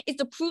themselves is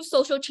to prove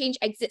social change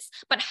exists.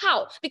 But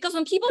how? Because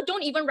when people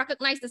don't even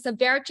recognize the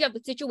severity of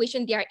the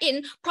situation they are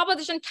in,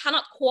 proposition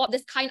cannot co-opt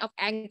this kind of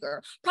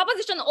anger.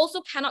 Proposition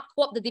also cannot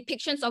co-opt the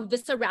depictions of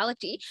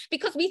viscerality,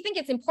 because we think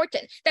it's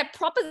important that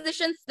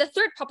propositions, the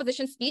third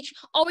proposition speech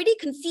already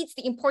concedes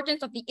the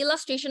importance of the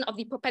illustration of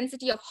the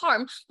propensity of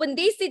harm when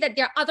they say that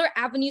there are other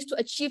avenues to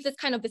achieve this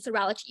kind of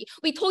viscerality.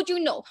 We told you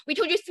no. We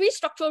told you three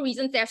structural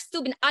reasons they have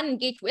still been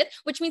unengaged with,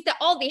 which means that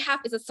all they have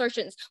is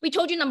assertions. We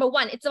told you number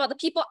one, it's about the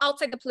people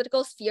outside the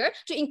political sphere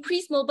to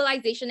increase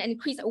mobilization and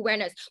increase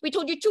awareness. We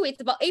told you two,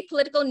 it's about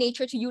apolitical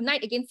nature to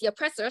unite against the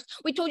oppressors.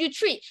 We told you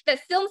three, that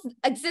films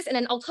exist in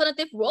an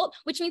alternative world,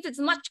 which means it's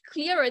much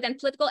clearer than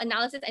political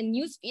analysis and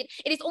newsfeed.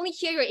 It is only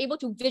here you're able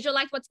to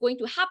visualize what's going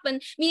to happen,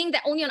 meaning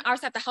that only on our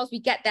side of the house we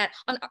get that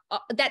on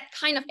that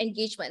kind of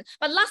engagement.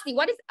 But lastly,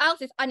 what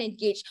else is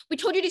unengaged? We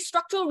told you the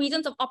structural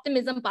reasons of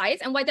optimism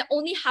bias and why that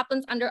only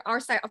happens under our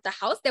side of the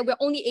house, that we're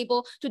only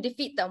able to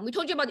defeat them. We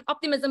told you about the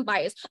optimism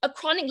bias, a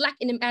chronic lack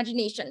in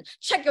imagination.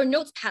 Check your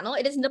notes panel.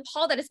 It is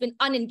Nepal that has been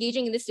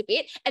unengaging in this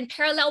debate and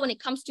parallel when it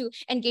comes to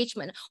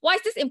engagement. Why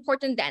is this important?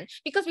 unimportant then,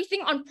 because we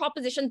think on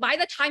proposition, by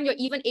the time you're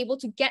even able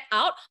to get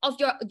out of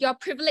your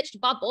privileged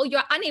bubble,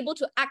 you're unable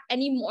to act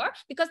anymore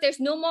because there's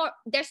no more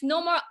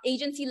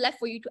agency left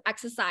for you to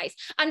exercise.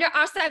 Under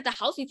our side of the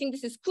house, we think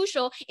this is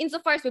crucial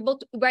insofar as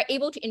we're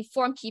able to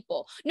inform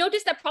people.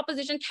 Notice that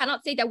proposition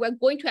cannot say that we're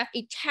going to have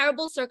a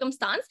terrible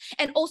circumstance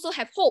and also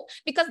have hope,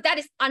 because that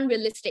is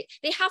unrealistic.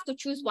 They have to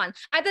choose one.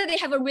 Either they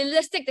have a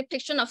realistic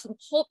depiction of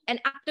hope and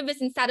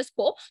activists in status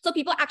quo, so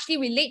people actually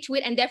relate to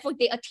it and therefore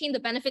they attain the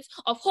benefits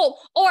of hope,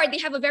 or they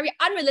have a very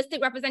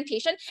unrealistic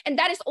representation, and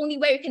that is only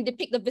where you can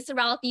depict the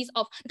visceralities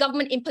of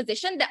government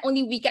imposition that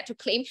only we get to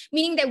claim,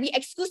 meaning that we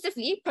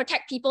exclusively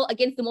protect people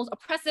against the most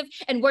oppressive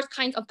and worst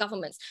kinds of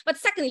governments. But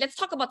secondly, let's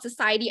talk about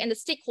society and the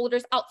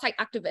stakeholders outside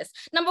activists.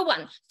 Number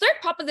one, third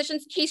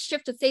proposition's case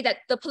shift to say that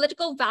the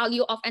political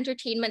value of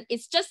entertainment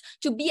is just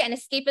to be an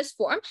escapist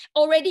form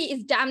already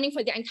is damning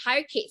for their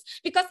entire case.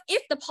 Because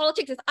if the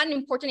politics is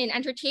unimportant in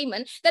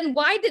entertainment, then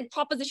why did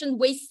proposition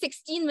waste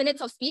 16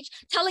 minutes of speech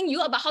telling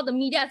you about how the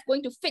media is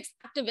going to fix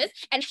activists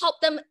and help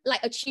them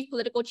achieve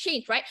political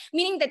change, right?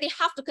 Meaning that they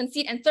have to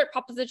concede, and third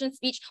proposition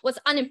speech was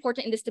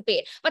unimportant in this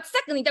debate. But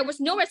secondly, there was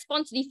no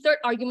response to the third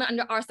argument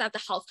under our side of the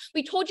house.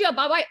 We told you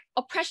about why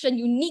oppression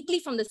uniquely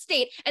from the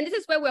state, and this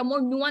is where we're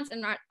more nuanced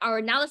in our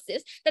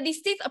analysis, that the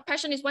state's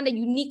oppression is one that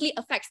uniquely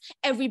affects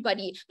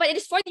everybody. But it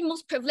is for the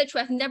most privileged who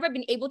have never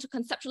been able to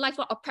conceptualize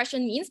what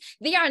oppression means.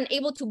 They are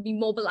unable to be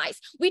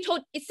mobilized.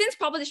 Since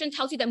proposition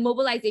tells you that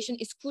mobilization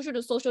is crucial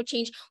to social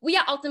change, we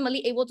are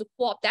ultimately able to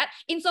co-opt that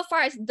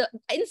insofar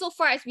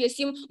as we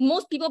assume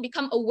most people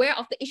become aware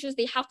of the issues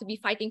they have to be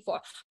fighting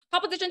for.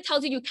 Proposition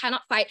tells you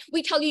cannot fight.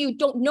 We tell you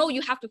don't know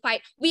you have to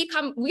fight. We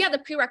are the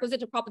prerequisite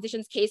to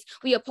proposition's case.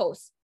 We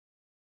oppose.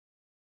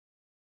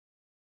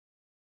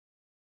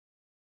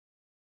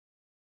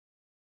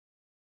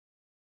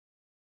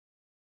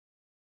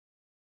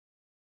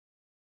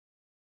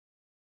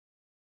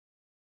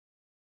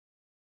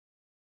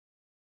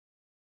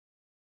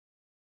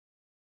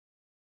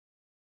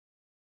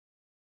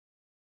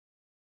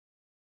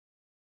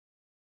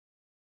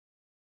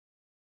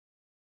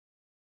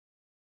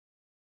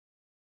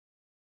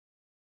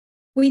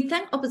 We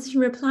thank opposition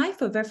reply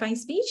for verifying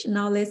speech.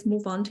 Now let's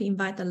move on to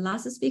invite the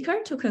last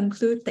speaker to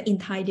conclude the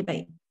entire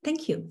debate.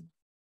 Thank you.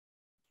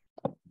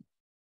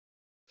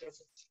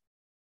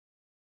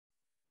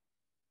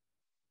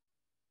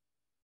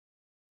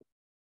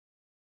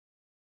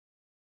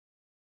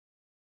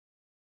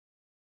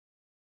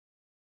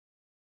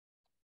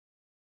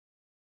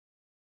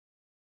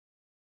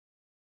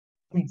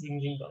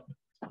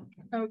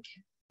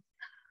 Okay.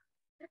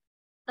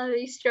 I'll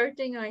be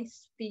starting my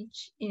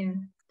speech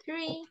in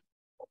 3,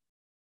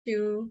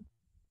 2,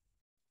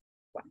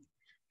 1.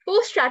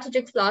 4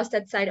 strategic flaws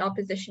that side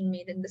opposition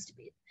made in this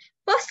debate.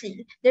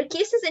 Firstly, their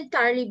case is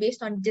entirely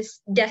based on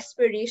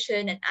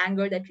desperation and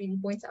anger that really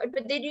points out,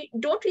 but they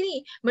don't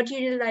really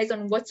materialize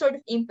on what sort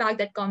of impact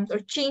that comes or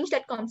change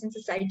that comes in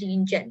society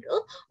in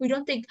general. We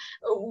don't think,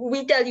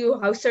 we tell you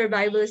how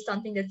survival is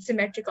something that's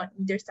symmetric on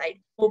either side.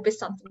 Hope is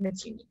something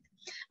that's unique.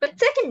 But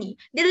secondly,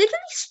 they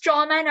literally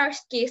strawman our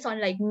case on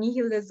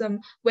nihilism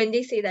when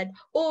they say that,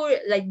 oh,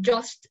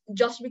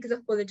 just because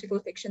of political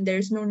fiction, there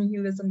is no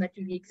nihilism that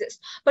really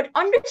exists. But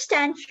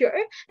understand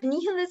here,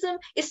 nihilism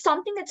is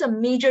something that's a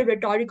major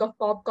rhetoric of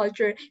pop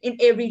culture in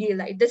everyday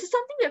life. This is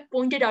something we have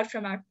pointed out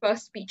from our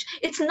first speech.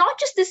 It's not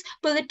just this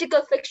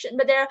political fiction,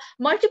 but there are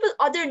multiple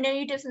other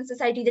narratives in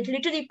society that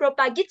literally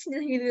propagates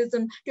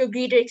nihilism to a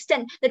greater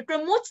extent, that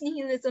promotes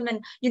nihilism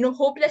and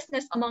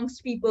hopelessness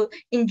amongst people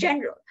in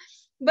general.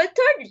 But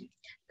thirdly,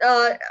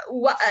 their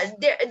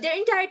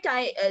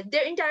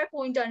entire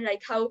point on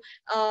how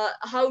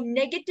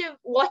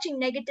watching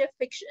negative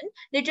fiction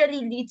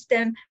literally leads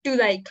them to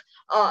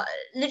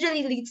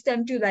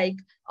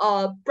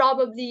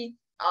probably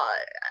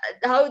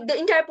how the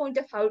entire point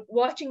of how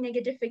watching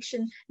negative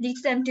fiction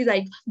leads them to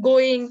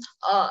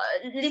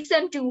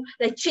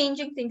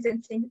changing things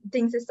and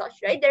things as such,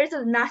 right? There is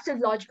a massive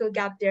logical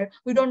gap there.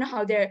 We don't know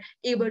how they're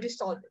able to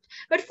solve it.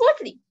 But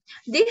fourthly,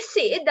 they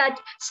say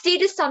that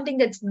state is something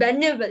that's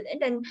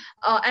benevolent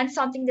and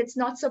something that's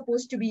not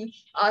supposed to be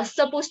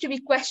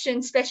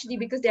questioned, especially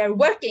because they are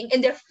working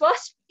in their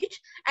first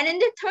speech, and in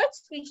their third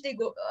speech they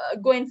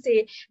go and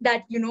say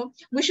that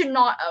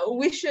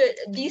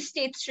these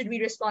states should be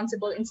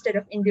responsible instead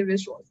of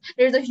individuals.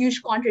 There's a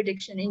huge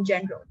contradiction in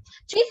general.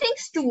 3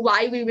 things to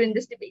why we win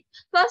this debate.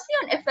 Firstly,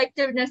 on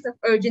effectiveness of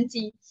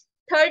urgency.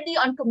 Secondly,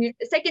 on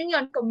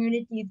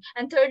communities,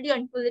 and thirdly,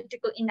 on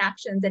political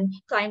inactions and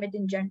climate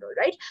in general,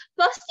 right?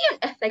 Firstly, on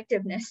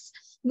effectiveness.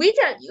 We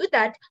tell you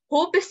that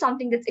hope is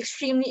something that's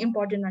extremely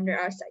important under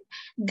our side.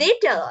 They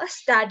tell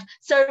us that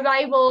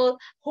survival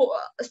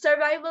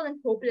and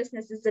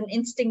hopelessness is an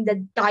instinct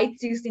that guides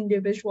these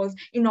individuals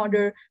in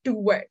order to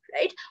work,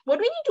 right? What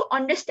we need to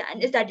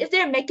understand is that if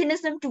their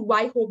mechanism to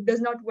why hope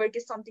does not work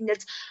is something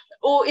that's,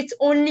 it's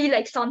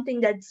only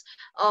something that's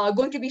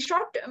going to be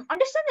short-term,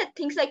 understand that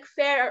things like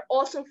fair are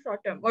also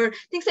short-term, or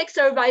things like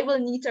survival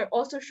needs are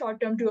also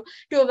short-term to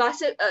a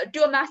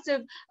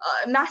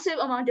massive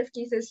amount of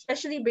cases,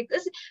 especially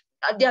because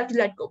they have to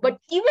let go. But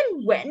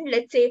even when,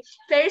 let's say,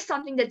 fear is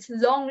something that's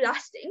long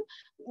lasting,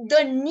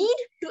 the need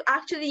to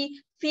actually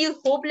feel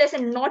hopeless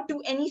and not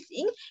do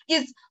anything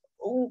is,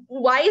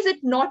 why is it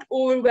not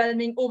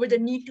overwhelming over the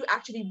need to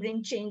actually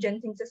bring change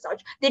and things as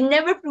such? They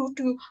never prove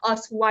to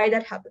us why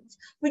that happens.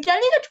 We tell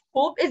you that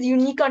hope is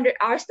unique under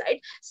our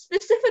side,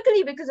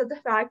 specifically because of the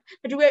fact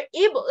that we're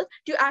able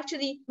to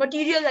actually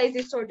materialize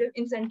these sort of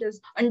incentives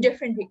on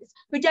different ways.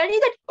 We tell you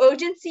that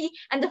urgency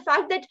and the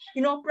fact that,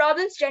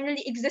 problems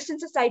generally exist in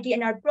society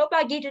and are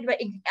propagated by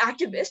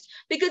activists,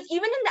 because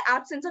even in the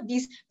absence of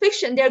these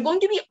fiction, there are going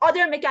to be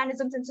other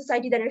mechanisms in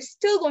society that are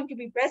still going to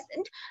be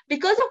present,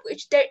 because of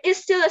which there is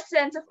still a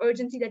sense of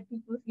urgency that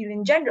people feel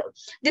in general.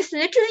 This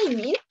literally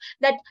means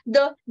that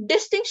the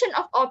distinction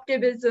of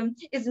optimism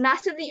is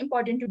massively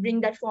important to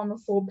bring that form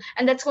of hope,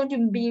 and that's going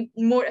to be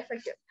more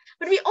effective.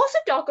 But we also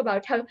talk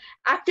about how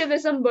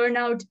activism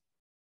burnout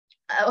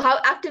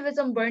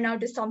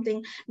is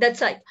something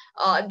that's like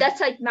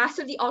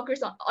massively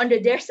occurs under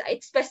their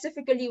side,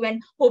 specifically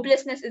when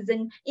hopelessness is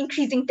an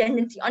increasing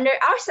tendency. Under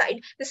our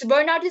side, this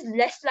burnout is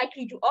less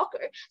likely to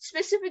occur,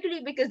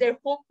 specifically because they're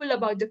hopeful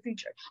about the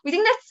future. We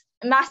think that's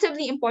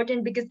massively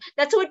important because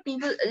that's what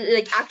people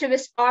like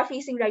activists are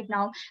facing right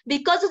now,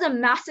 because of the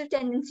massive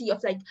tendency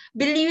of like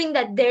believing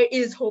that there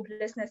is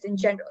hopelessness in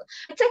general.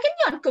 But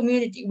secondly, on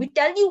community, we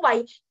tell you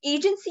why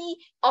agency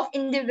of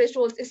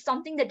individuals is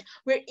something that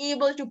we're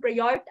able to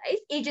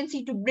prioritize,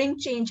 agency to bring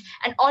change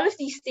and all of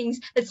these things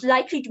that's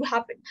likely to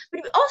happen.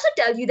 But we also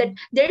tell you that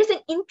there is an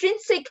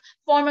intrinsic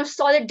form of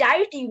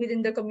solidarity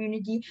within the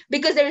community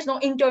because there is no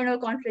internal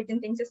conflict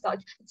and things as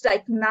such. It's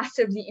like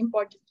massively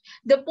important.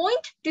 The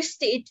point to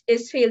state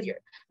is failure.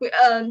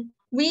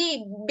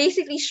 We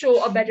basically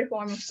show a better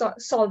form of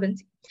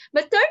solvency.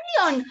 But thirdly,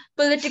 on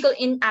political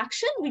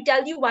inaction, we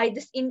tell you why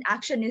this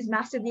inaction is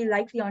massively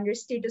likely under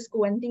status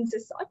quo and things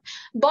as such.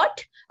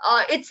 But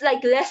it's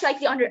like less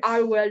likely under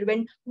our world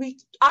when we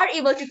are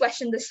able to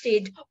question the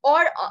state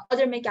or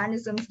other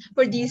mechanisms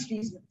for these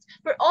reasons.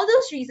 For all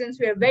those reasons,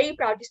 we are very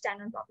proud to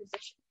stand on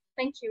proposition.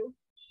 Thank you.